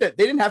object. They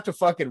didn't have to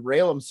fucking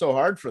rail him so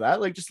hard for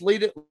that. Like, just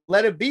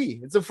let it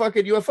be. It's a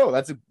fucking UFO.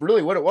 That's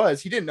really what it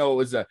was. He didn't know it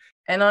was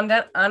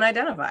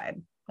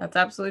unidentified. That's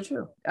absolutely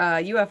true.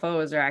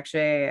 UFOs are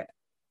actually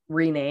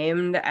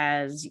renamed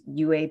as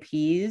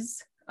UAPs,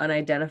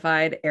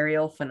 unidentified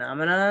aerial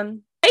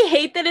phenomenon. I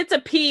hate that it's a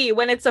P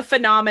when it's a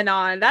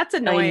phenomenon. That's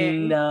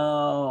annoying. I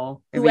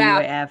know.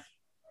 UAP.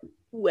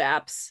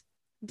 Whaps.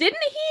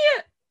 Didn't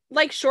he,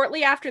 like,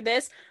 shortly after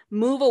this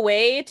move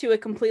away to a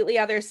completely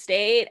other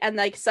state and,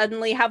 like,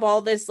 suddenly have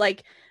all this,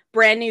 like,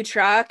 brand new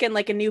truck and,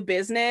 like, a new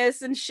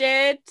business and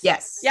shit?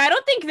 Yes. Yeah, I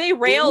don't think they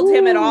railed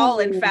him at all,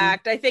 in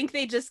fact. I think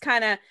they just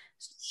kind of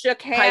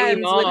shook hands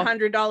with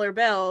 $100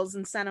 bills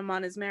and sent him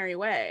on his merry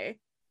way.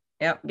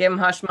 Yep, give him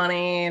hush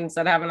money and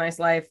said, have a nice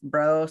life,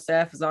 bro,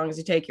 Steph, as long as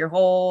you take your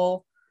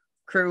whole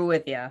crew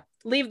with you.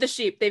 Leave the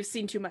sheep. They've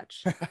seen too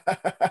much.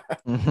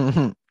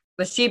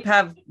 The sheep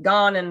have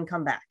gone and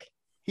come back.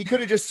 He could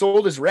have just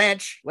sold his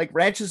ranch. Like,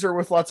 ranches are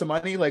worth lots of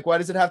money. Like, why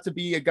does it have to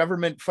be a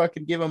government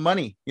fucking give him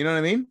money? You know what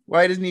I mean?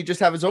 Why doesn't he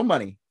just have his own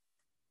money?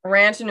 A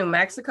ranch in New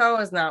Mexico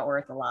is not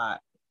worth a lot.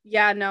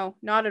 Yeah, no,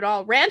 not at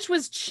all. Ranch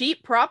was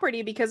cheap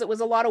property because it was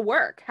a lot of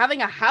work.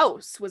 Having a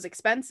house was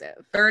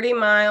expensive. 30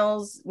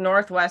 miles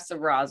northwest of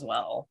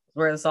Roswell,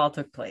 where this all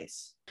took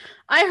place.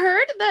 I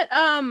heard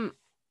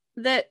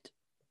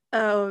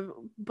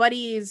that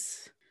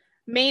Buddy's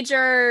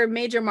Major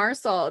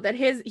Marcel, that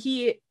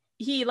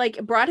he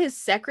like brought his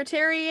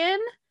secretary in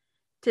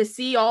to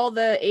see all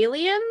the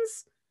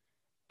aliens,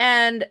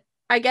 and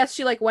I guess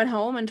she like went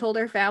home and told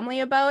her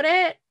family about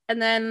it,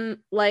 and then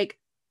like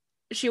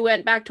she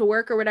went back to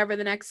work or whatever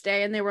the next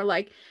day, and they were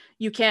like,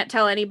 you can't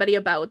tell anybody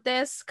about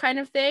this kind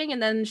of thing. And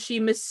then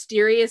she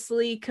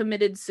mysteriously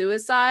committed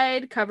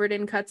suicide covered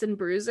in cuts and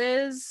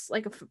bruises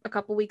like a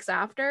couple weeks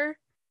after.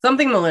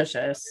 Something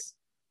malicious.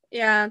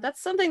 Yeah,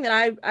 that's something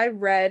that I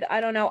read.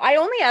 I don't know. I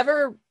only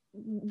ever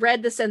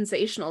read the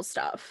sensational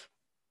stuff.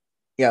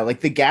 Yeah, like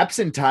the gaps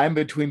in time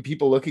between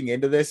people looking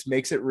into this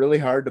makes it really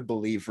hard to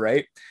believe,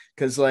 right?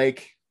 Because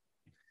like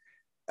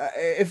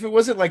if it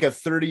wasn't like a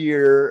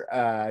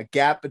 30-year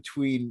gap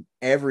between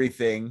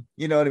everything,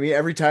 you know what I mean?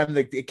 Every time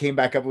that it came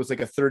back up, it was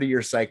like a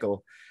 30-year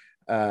cycle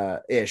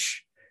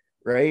ish,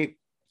 right?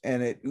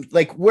 And it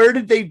like, where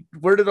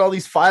did all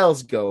these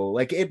files go?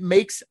 Like, it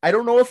makes, I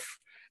don't know if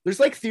there's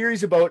like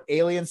theories about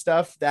alien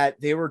stuff that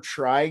they were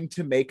trying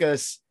to make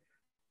us,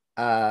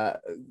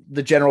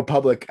 the general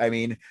public, I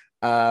mean,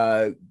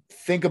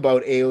 think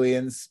about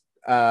aliens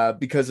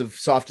because of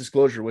soft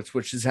disclosure,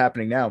 which is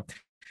happening now.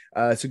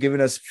 So giving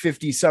us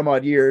 50 some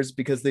odd years,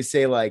 because they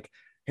say like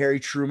Harry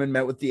Truman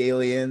met with the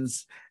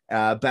aliens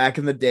back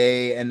in the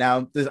day. And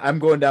now I'm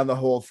going down the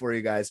hole for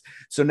you guys.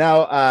 So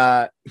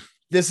now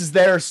this is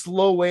their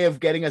slow way of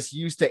getting us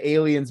used to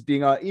aliens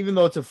being on, even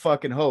though it's a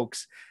fucking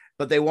hoax,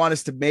 but they want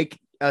us to make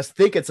us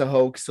think it's a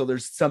hoax. So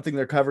there's something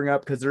they're covering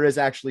up, because there is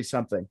actually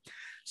something.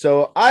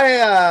 So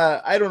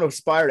I don't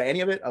aspire to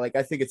any of it.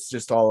 I think it's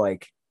just all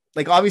like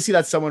obviously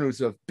that's someone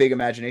who's a big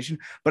imagination,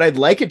 but I'd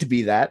like it to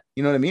be that,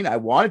 you know what I mean? I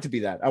want it to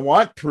be that. I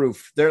want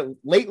proof.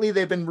 Lately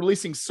they've been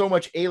releasing so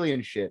much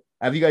alien shit.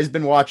 Have you guys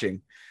been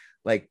watching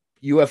like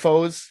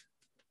UFOs?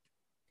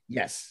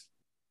 Yes.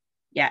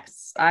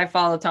 I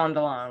follow Tom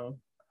DeLonge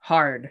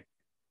hard,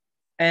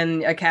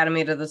 and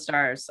Academy to the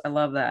Stars. I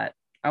love that.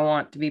 I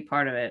want to be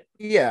part of it.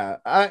 Yeah.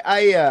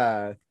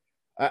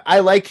 I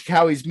like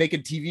how he's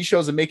making TV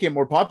shows and making it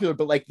more popular,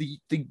 but like the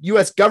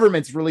US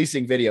government's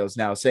releasing videos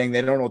now saying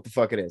they don't know what the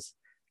fuck it is.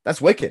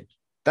 That's wicked.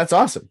 That's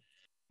awesome.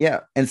 Yeah.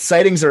 And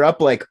sightings are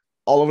up like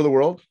all over the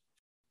world.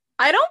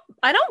 I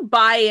don't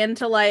buy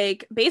into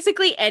like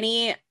basically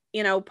any,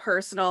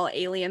 personal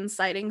alien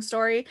sighting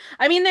story.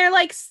 I mean,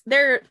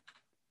 they're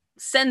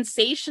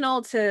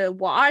sensational to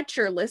watch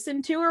or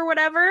listen to or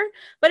whatever,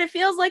 but it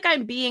feels like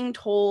I'm being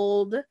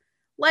told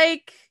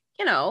like,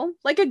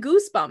 like a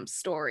Goosebumps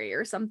story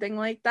or something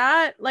like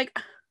that. Like,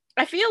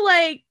 I feel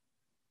like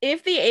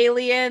if the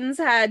aliens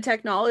had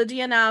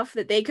technology enough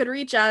that they could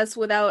reach us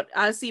without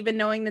us even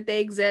knowing that they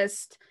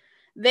exist,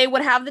 they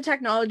would have the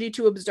technology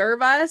to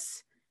observe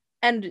us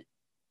and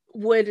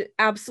would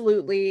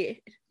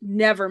absolutely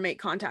never make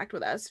contact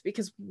with us,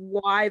 because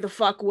why the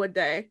fuck would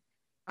they?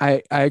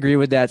 I agree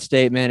with that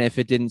statement if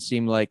it didn't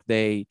seem like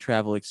they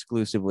travel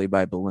exclusively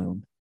by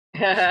balloon.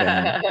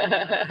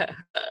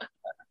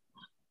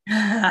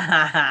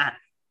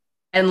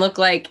 And look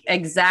like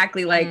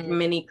exactly like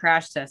mini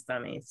crash test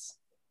dummies.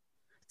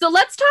 So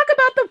let's talk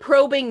about the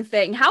probing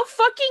thing. How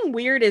fucking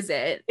weird is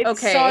it?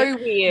 It's so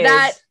weird.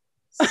 That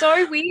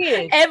So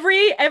weird.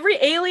 Every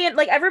alien,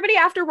 like everybody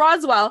after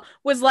Roswell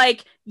was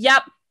like,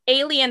 yep,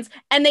 aliens,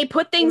 and they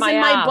put things in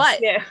my ass, butt.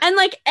 yeah. And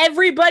like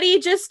everybody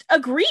just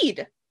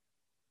agreed.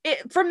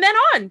 From then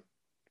on.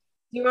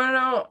 You want to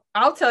know?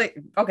 I'll tell you.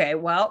 Okay,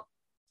 well,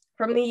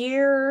 from the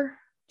year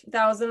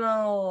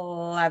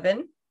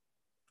 2011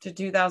 to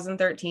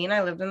 2013,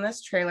 I lived in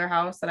this trailer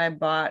house that I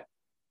bought,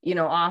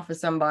 off of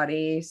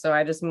somebody. So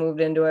I just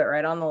moved into it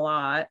right on the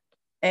lot.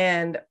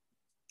 And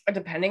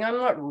depending on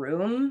what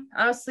room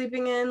I was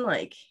sleeping in,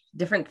 like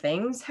different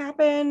things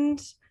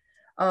happened.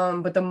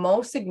 But the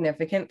most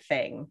significant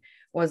thing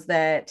was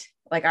that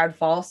like I'd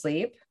fall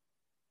asleep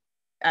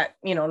at,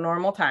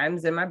 normal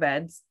times in my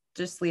bed,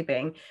 just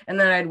sleeping. And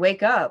then I'd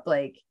wake up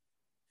like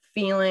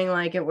feeling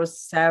like it was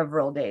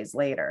several days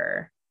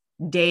later.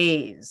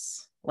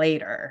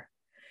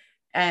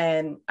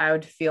 And I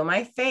would feel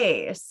my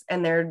face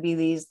and there'd be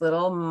these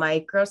little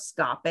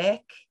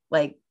microscopic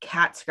like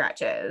cat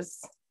scratches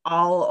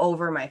all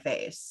over my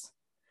face.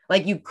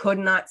 Like you could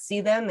not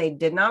see them. They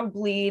did not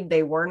bleed.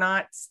 They were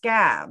not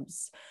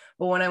scabs.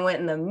 But when I went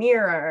in the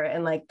mirror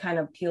and like kind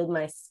of peeled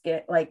my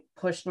skin, like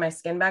pushed my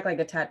skin back like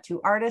a tattoo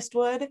artist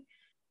would,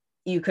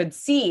 you could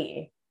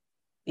see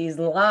these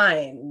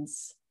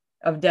lines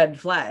of dead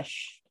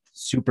flesh.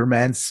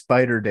 Superman's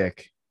spider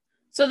dick.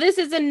 So this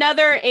is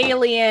another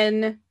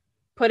alien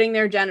putting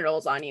their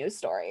genitals on you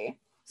story.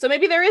 So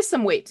maybe there is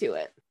some weight to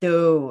it.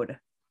 Dude,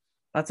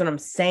 that's what I'm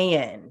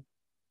saying.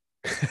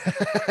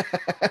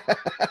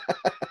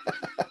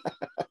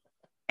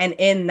 And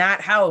in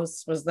that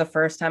house was the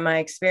first time I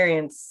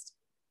experienced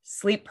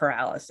sleep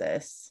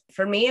paralysis.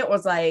 For me, it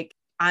was like,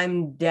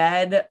 I'm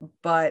dead,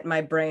 but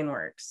my brain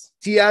works.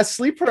 Yeah,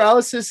 sleep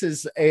paralysis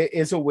is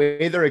a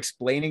way they're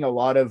explaining a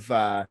lot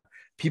of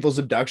people's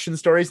abduction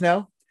stories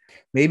now.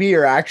 Maybe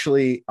you're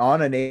actually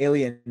on an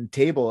alien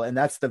table and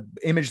that's the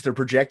image they're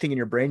projecting in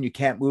your brain. You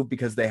can't move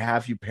because they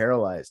have you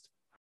paralyzed.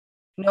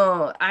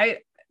 No,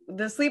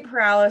 the sleep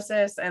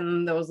paralysis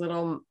and those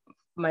little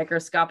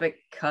microscopic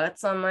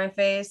cuts on my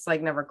face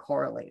like never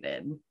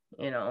correlated,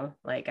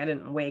 like I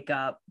didn't wake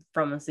up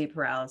from a sleep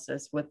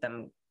paralysis with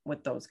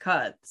those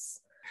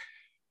cuts.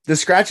 The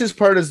scratches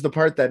part is the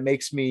part that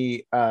makes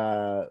me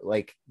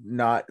like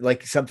not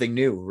like something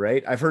new,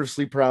 right? I've heard of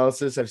sleep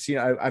paralysis.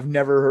 I've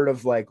never heard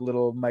of like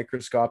little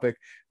microscopic.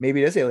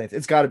 Maybe it is aliens.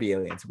 It's got to be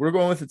aliens. We're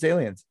going with it's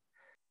aliens.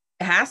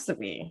 It has to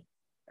be.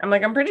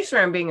 I'm pretty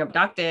sure I'm being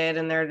abducted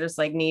and they're just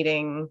like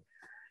needing,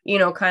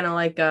 kind of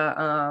like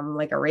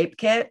a rape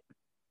kit.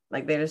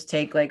 Like they just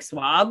take like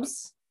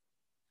swabs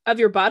of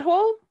your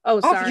butthole. Oh,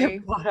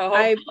 sorry.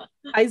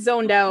 I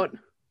zoned out.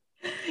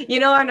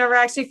 I've never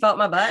actually felt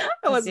my butt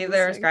to see if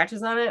there are listening.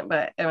 scratches on it,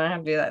 but I'm gonna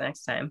have to do that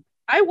next time.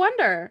 I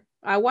wonder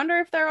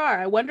if there are.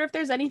 I wonder if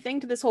there's anything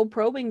to this whole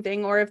probing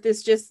thing, or if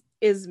this just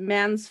is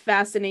man's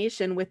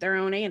fascination with their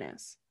own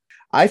anus.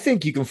 I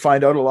think you can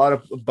find out a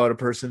lot about a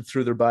person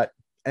through their butt.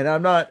 And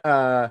I'm not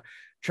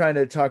trying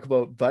to talk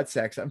about butt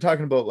sex. I'm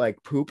talking about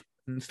like poop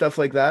and stuff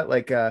like that,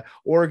 like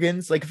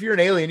organs. Like if you're an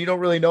alien, you don't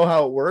really know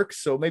how it works.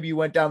 So maybe you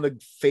went down the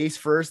face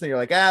first and you're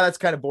like, that's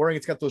kind of boring.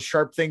 It's got those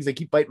sharp things. They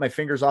keep biting my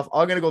fingers off.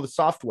 I'm going to go the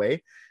soft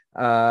way.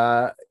 You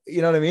know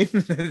what I mean?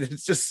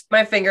 It's just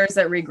my fingers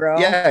that regrow.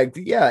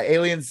 Yeah.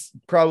 Aliens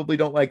probably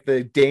don't like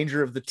the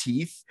danger of the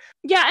teeth.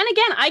 Yeah. And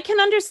again, I can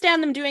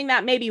understand them doing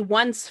that maybe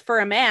once for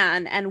a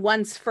man and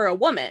once for a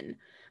woman.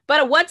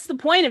 But what's the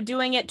point of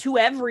doing it to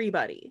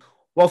everybody?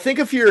 Well, think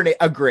if you're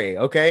a gray,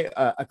 okay?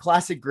 A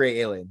classic gray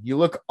alien.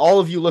 All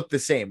of you look the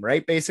same,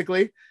 right?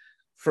 Basically,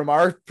 from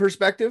our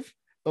perspective.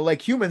 But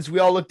like humans, we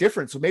all look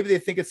different. So maybe they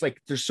think it's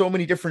like there's so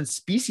many different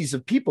species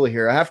of people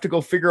here. I have to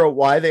go figure out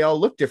why they all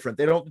look different.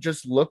 They don't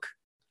just look.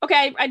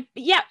 Okay,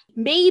 yeah,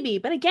 maybe.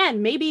 But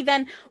again, maybe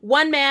then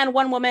one man,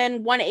 one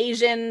woman, one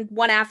Asian,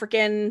 one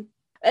African,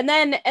 and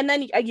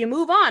then you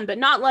move on, but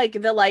not like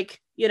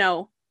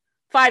the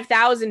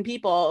 5,000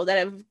 people that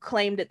have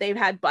claimed that they've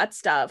had butt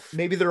stuff.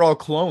 Maybe they're all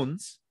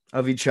clones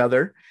of each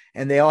other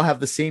and they all have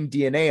the same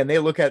DNA and they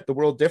look at the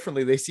world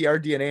differently. They see our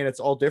DNA and it's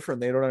all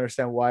different. They don't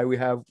understand why we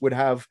would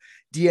have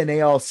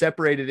DNA all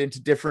separated into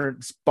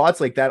different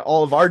spots like that.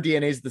 All of our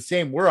DNA is the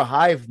same. We're a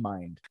hive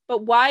mind.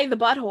 But why the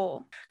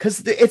butthole? Because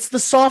it's the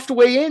soft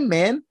way in,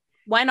 man.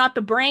 Why not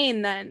the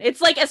brain then?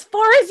 It's like as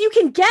far as you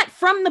can get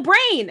from the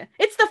brain.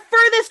 It's the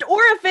furthest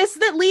orifice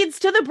that leads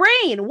to the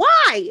brain.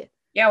 Why?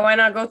 Yeah, why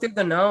not go through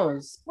the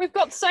nose? We've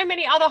got so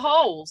many other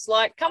holes.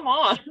 Like, come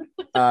on.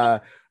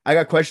 I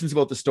got questions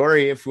about the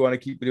story if we want to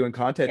keep doing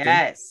content.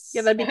 Yes.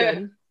 Yeah, that'd be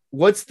good.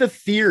 What's the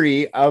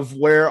theory of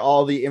where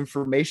all the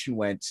information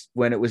went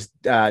when it was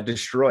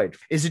destroyed?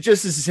 Is it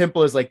just as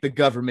simple as like the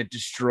government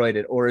destroyed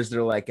it, or is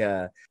there like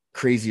a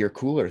crazier,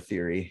 cooler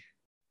theory?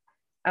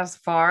 As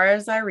far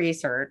as I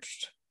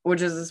researched,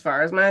 which is as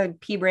far as my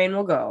pea brain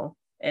will go,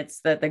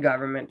 it's that the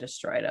government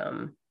destroyed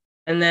them.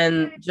 And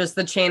then just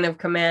the chain of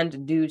command to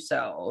do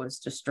so was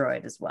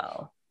destroyed as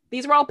well.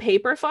 These were all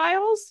paper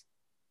files?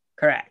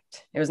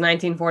 Correct. It was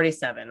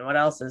 1947. What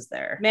else is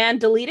there? Man,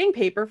 deleting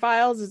paper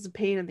files is a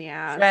pain in the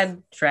ass.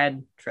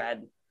 Shred.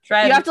 You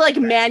have to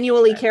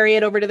manually carry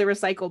it over to the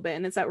recycle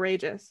bin. It's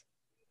outrageous.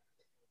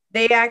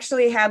 They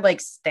actually had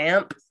like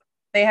stamp.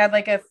 They had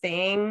like a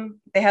thing.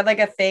 They had like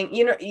a thing.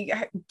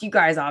 You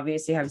guys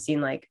obviously have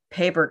seen like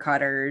paper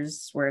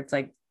cutters where it's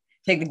like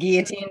take the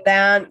guillotine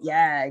down.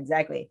 Yeah,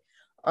 exactly.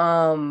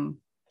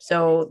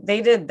 So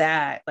they did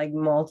that like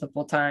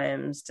multiple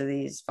times to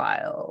these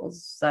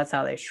files. That's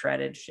how they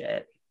shredded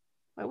shit.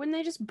 Why wouldn't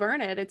they just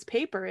burn it? It's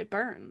paper, it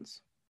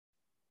burns.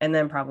 And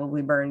then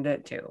probably burned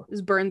it too.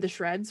 Just burned the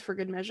shreds for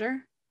good measure.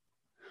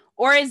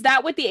 Or is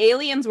that what the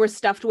aliens were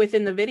stuffed with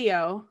in the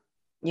video?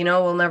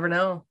 We'll never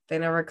know. They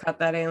never cut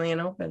that alien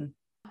open.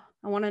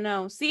 I want to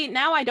know. See,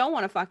 now I don't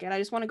want to fuck it. I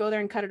just want to go there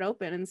and cut it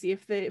open and see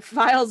if the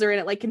files are in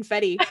it like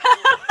confetti.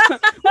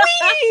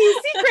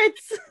 Whee!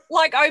 Secrets!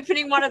 Like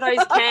opening one of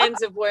those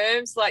cans of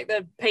worms, like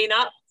the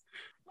peanut.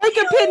 Like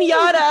a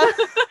pinata.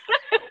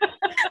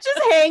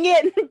 Just hang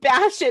it and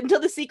bash it until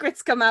the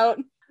secrets come out.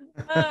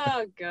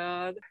 Oh,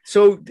 God.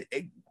 So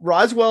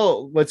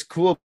Roswell, what's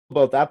cool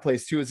about that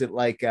place too is it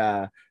like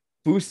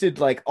boosted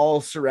like all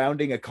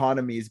surrounding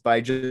economies by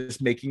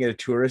just making it a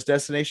tourist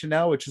destination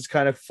now, which is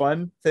kind of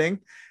fun thing.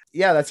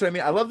 Yeah, that's what I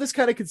mean. I love this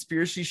kind of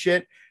conspiracy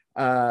shit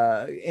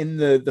in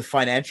the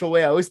financial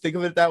way. I always think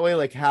of it that way,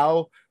 like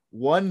how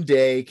one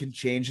day can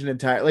change an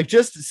entire, like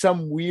just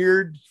some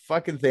weird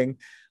fucking thing.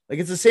 Like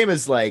it's the same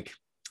as like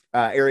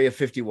Area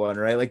 51,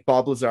 right? Like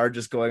Bob Lazar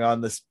just going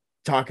on this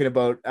talking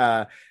about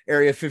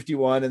Area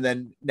 51, and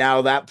then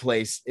now that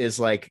place is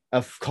like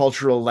a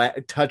cultural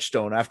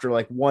touchstone after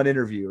like one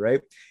interview,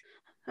 right?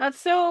 That's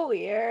so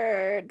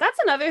weird. That's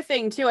another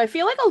thing too. I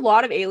feel like a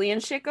lot of alien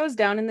shit goes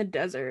down in the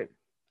desert.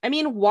 I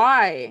mean,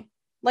 why?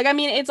 Like, I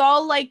mean, it's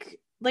all like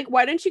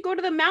why don't you go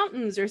to the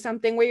mountains or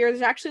something where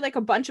there's actually like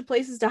a bunch of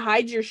places to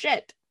hide your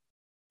shit?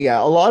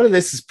 Yeah, a lot of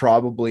this is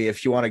probably,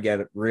 if you want to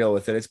get real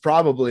with it, it's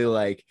probably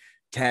like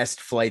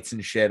test flights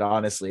and shit,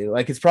 honestly.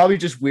 Like it's probably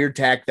just weird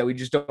tech that we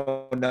just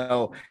don't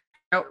know.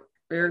 Oh,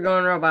 we're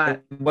going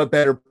robot. What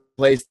better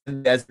place than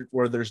the desert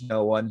where there's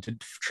no one to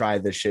try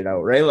this shit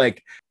out, right?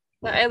 Like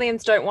the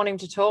aliens don't want him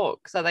to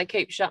talk, so they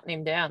keep shutting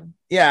him down.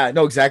 Yeah,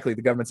 no, exactly.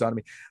 The government's on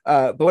me.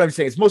 But what I'm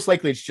saying is most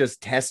likely it's just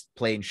test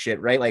plane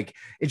shit, right? Like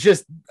it's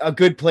just a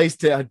good place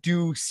to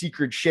do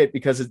secret shit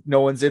because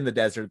no one's in the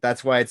desert.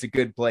 That's why it's a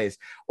good place.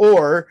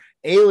 Or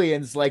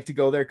aliens like to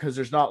go there because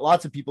there's not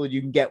lots of people.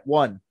 You can get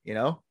one, you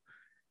don't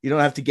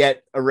have to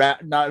get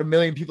around, not a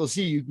million people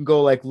see you. You can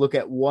go like look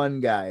at one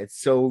guy. It's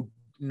so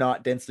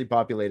not densely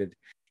populated.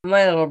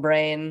 My little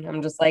brain,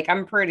 I'm just like,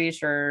 I'm pretty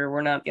sure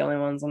we're not the only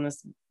ones on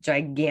this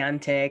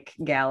gigantic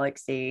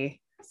galaxy.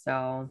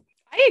 So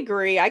I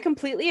agree. I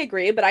completely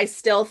agree, but I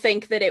still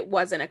think that it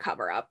wasn't a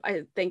cover up.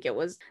 I think there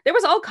was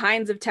all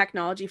kinds of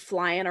technology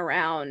flying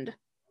around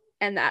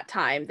in that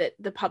time that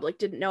the public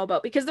didn't know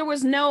about because there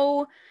was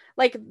no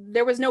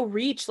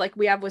reach like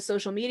we have with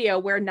social media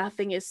where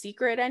nothing is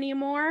secret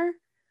anymore.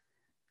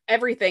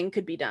 Everything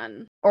could be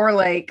done. Or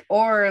like,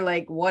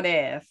 what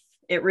if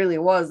it really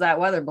was that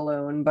weather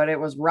balloon, but it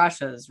was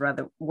Russia's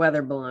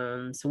weather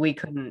balloon, so we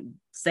couldn't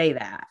say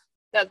that.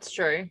 That's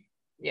true.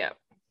 Yeah.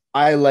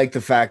 I like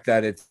the fact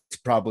that it's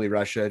probably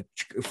Russia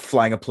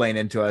flying a plane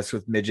into us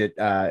with midget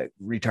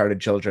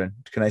retarded children.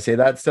 Can I say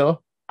that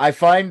still? I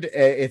find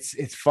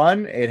it's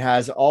fun. It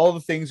has all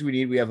the things we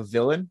need. We have a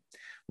villain.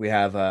 We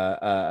have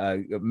a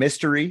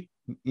mystery.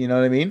 You know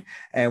what I mean?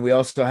 And we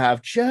also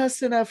have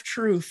just enough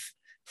truth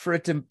for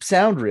it to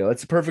sound real.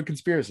 It's a perfect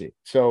conspiracy.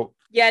 So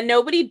yeah,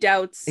 nobody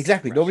doubts.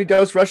 Exactly. Russia. Nobody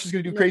doubts Russia's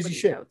going to do crazy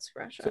shit. Doubts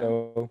Russia.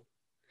 So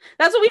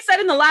that's what we said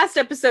in the last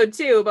episode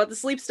too about the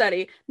sleep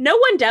study. No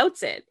one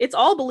doubts it. It's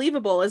all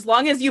believable as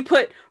long as you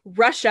put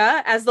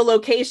Russia as the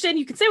location.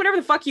 You can say whatever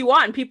the fuck you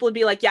want, and people would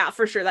be like, "Yeah,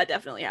 for sure, that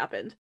definitely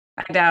happened."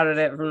 I doubted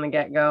it from the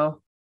get-go.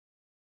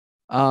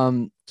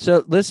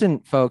 So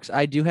listen, folks,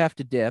 I do have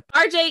to dip.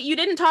 RJ, you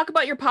didn't talk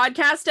about your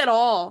podcast at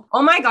all.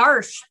 Oh my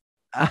gosh.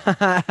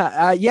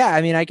 Yeah,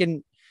 I mean, I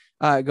can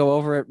go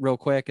over it real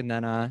quick, and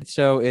then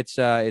so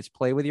it's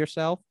Play With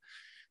Yourself,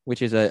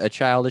 which is a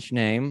childish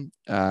name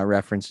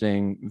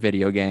referencing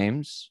video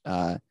games.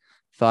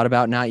 Thought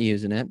about not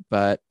using it,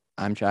 but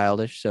I'm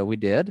childish, so we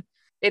did.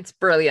 It's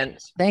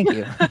brilliant. Thank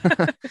you.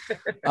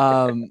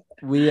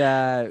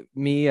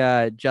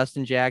 Me,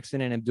 Justin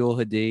Jackson, and Abdul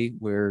Hadi,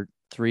 we're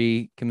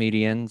 3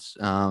 comedians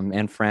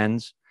and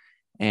friends,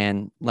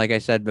 and like I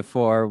said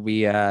before,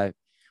 we kind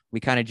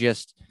of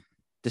just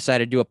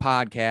decided to do a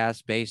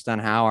podcast based on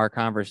how our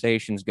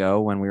conversations go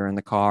when we were in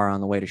the car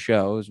on the way to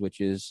shows, which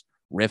is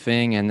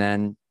riffing and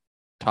then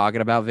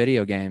talking about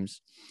video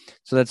games.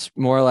 So that's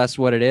more or less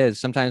what it is.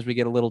 Sometimes we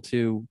get a little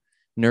too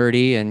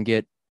nerdy and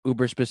get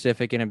uber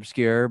specific and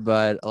obscure,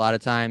 but a lot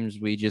of times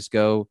we just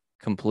go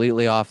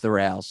completely off the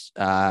rails.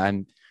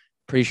 I'm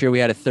pretty sure we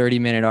had a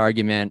 30-minute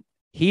argument,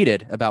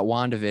 heated, about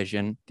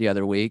WandaVision the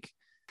other week.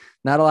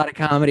 Not a lot of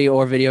comedy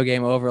or video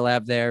game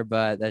overlap there,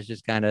 but that's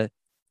just kind of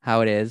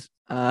how it is.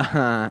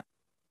 But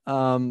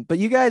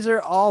you guys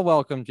are all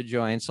welcome to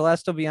join.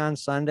 Celeste will be on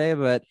Sunday,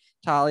 but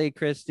Tali,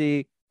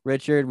 Christy,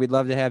 Richard, we'd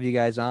love to have you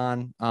guys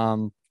on.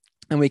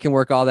 and we can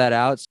work all that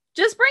out.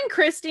 Just bring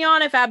Christy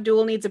on if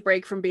Abdul needs a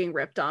break from being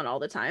ripped on all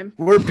the time.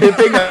 We're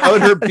pimping out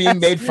her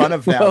being made fun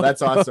of now.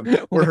 That's awesome.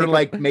 We're her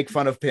like make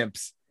fun of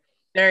pimps.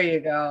 There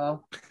you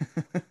go.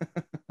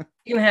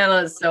 You can handle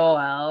it so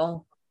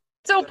well.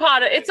 It's all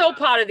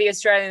part of the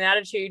Australian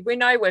attitude. We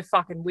know we're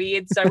fucking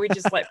weird, so we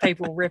just let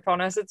people rip on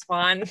us. It's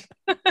fine.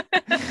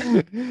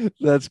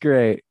 That's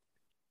great.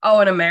 Oh,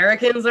 and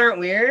Americans aren't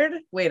weird?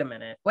 Wait a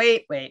minute.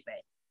 Wait.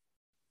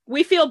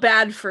 We feel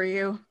bad for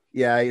you.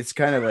 Yeah, it's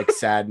kind of like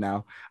sad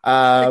now.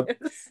 Because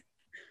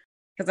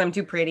I'm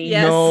too pretty.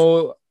 Yes.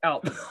 No,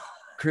 Oh.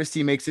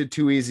 Christy makes it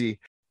too easy.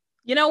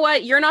 You know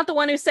what? You're not the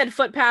one who said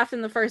footpath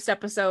in the first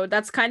episode.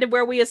 That's kind of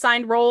where we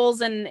assigned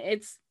roles, and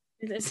it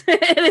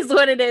is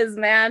what it is,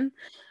 man.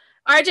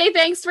 RJ,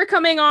 thanks for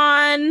coming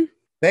on.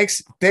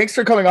 Thanks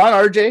for coming on,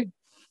 RJ.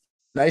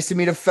 Nice to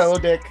meet a fellow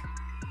dick.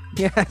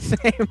 Yeah,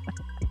 same.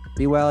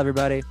 Be well,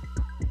 everybody.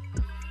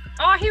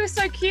 Oh, he was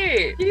so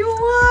cute. He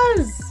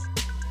was.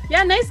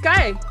 Yeah, nice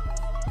guy.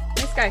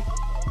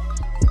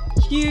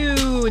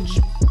 Huge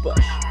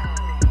bush.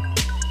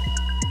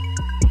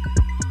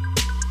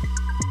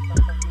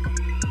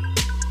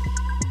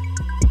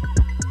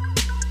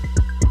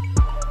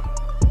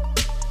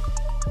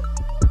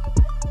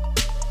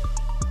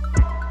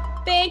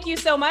 Thank you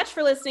so much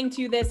for listening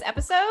to this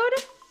episode.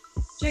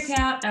 Check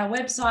out our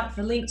website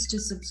for links to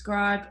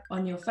subscribe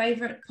on your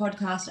favorite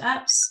podcast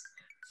apps.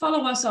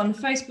 Follow us on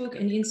Facebook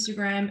and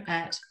Instagram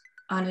at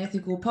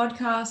Unethical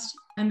Podcast,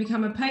 and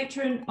become a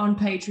patron on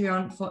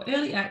Patreon for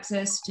early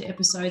access to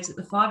episodes at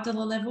the $5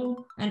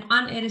 level and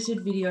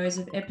unedited videos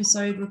of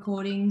episode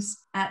recordings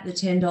at the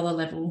 $10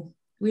 level.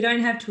 We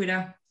don't have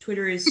Twitter.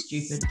 Twitter is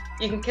stupid.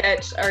 You can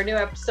catch our new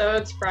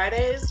episodes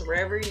Fridays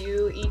wherever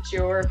you eat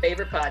your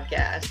favorite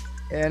podcast.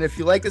 And if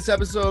you like this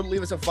episode,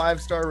 leave us a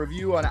 5-star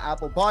review on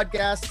Apple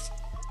Podcasts.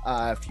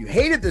 If you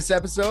hated this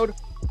episode,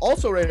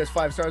 also rate us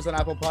 5 stars on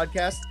Apple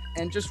Podcasts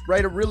and just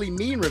write a really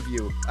mean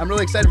review. I'm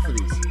really excited for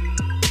these.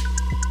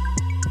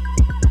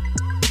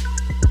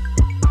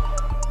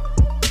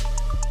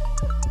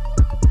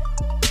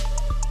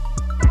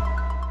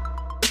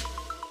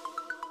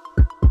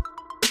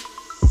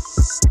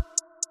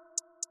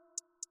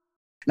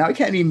 Now I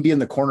can't even be in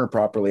the corner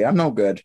properly. I'm no good.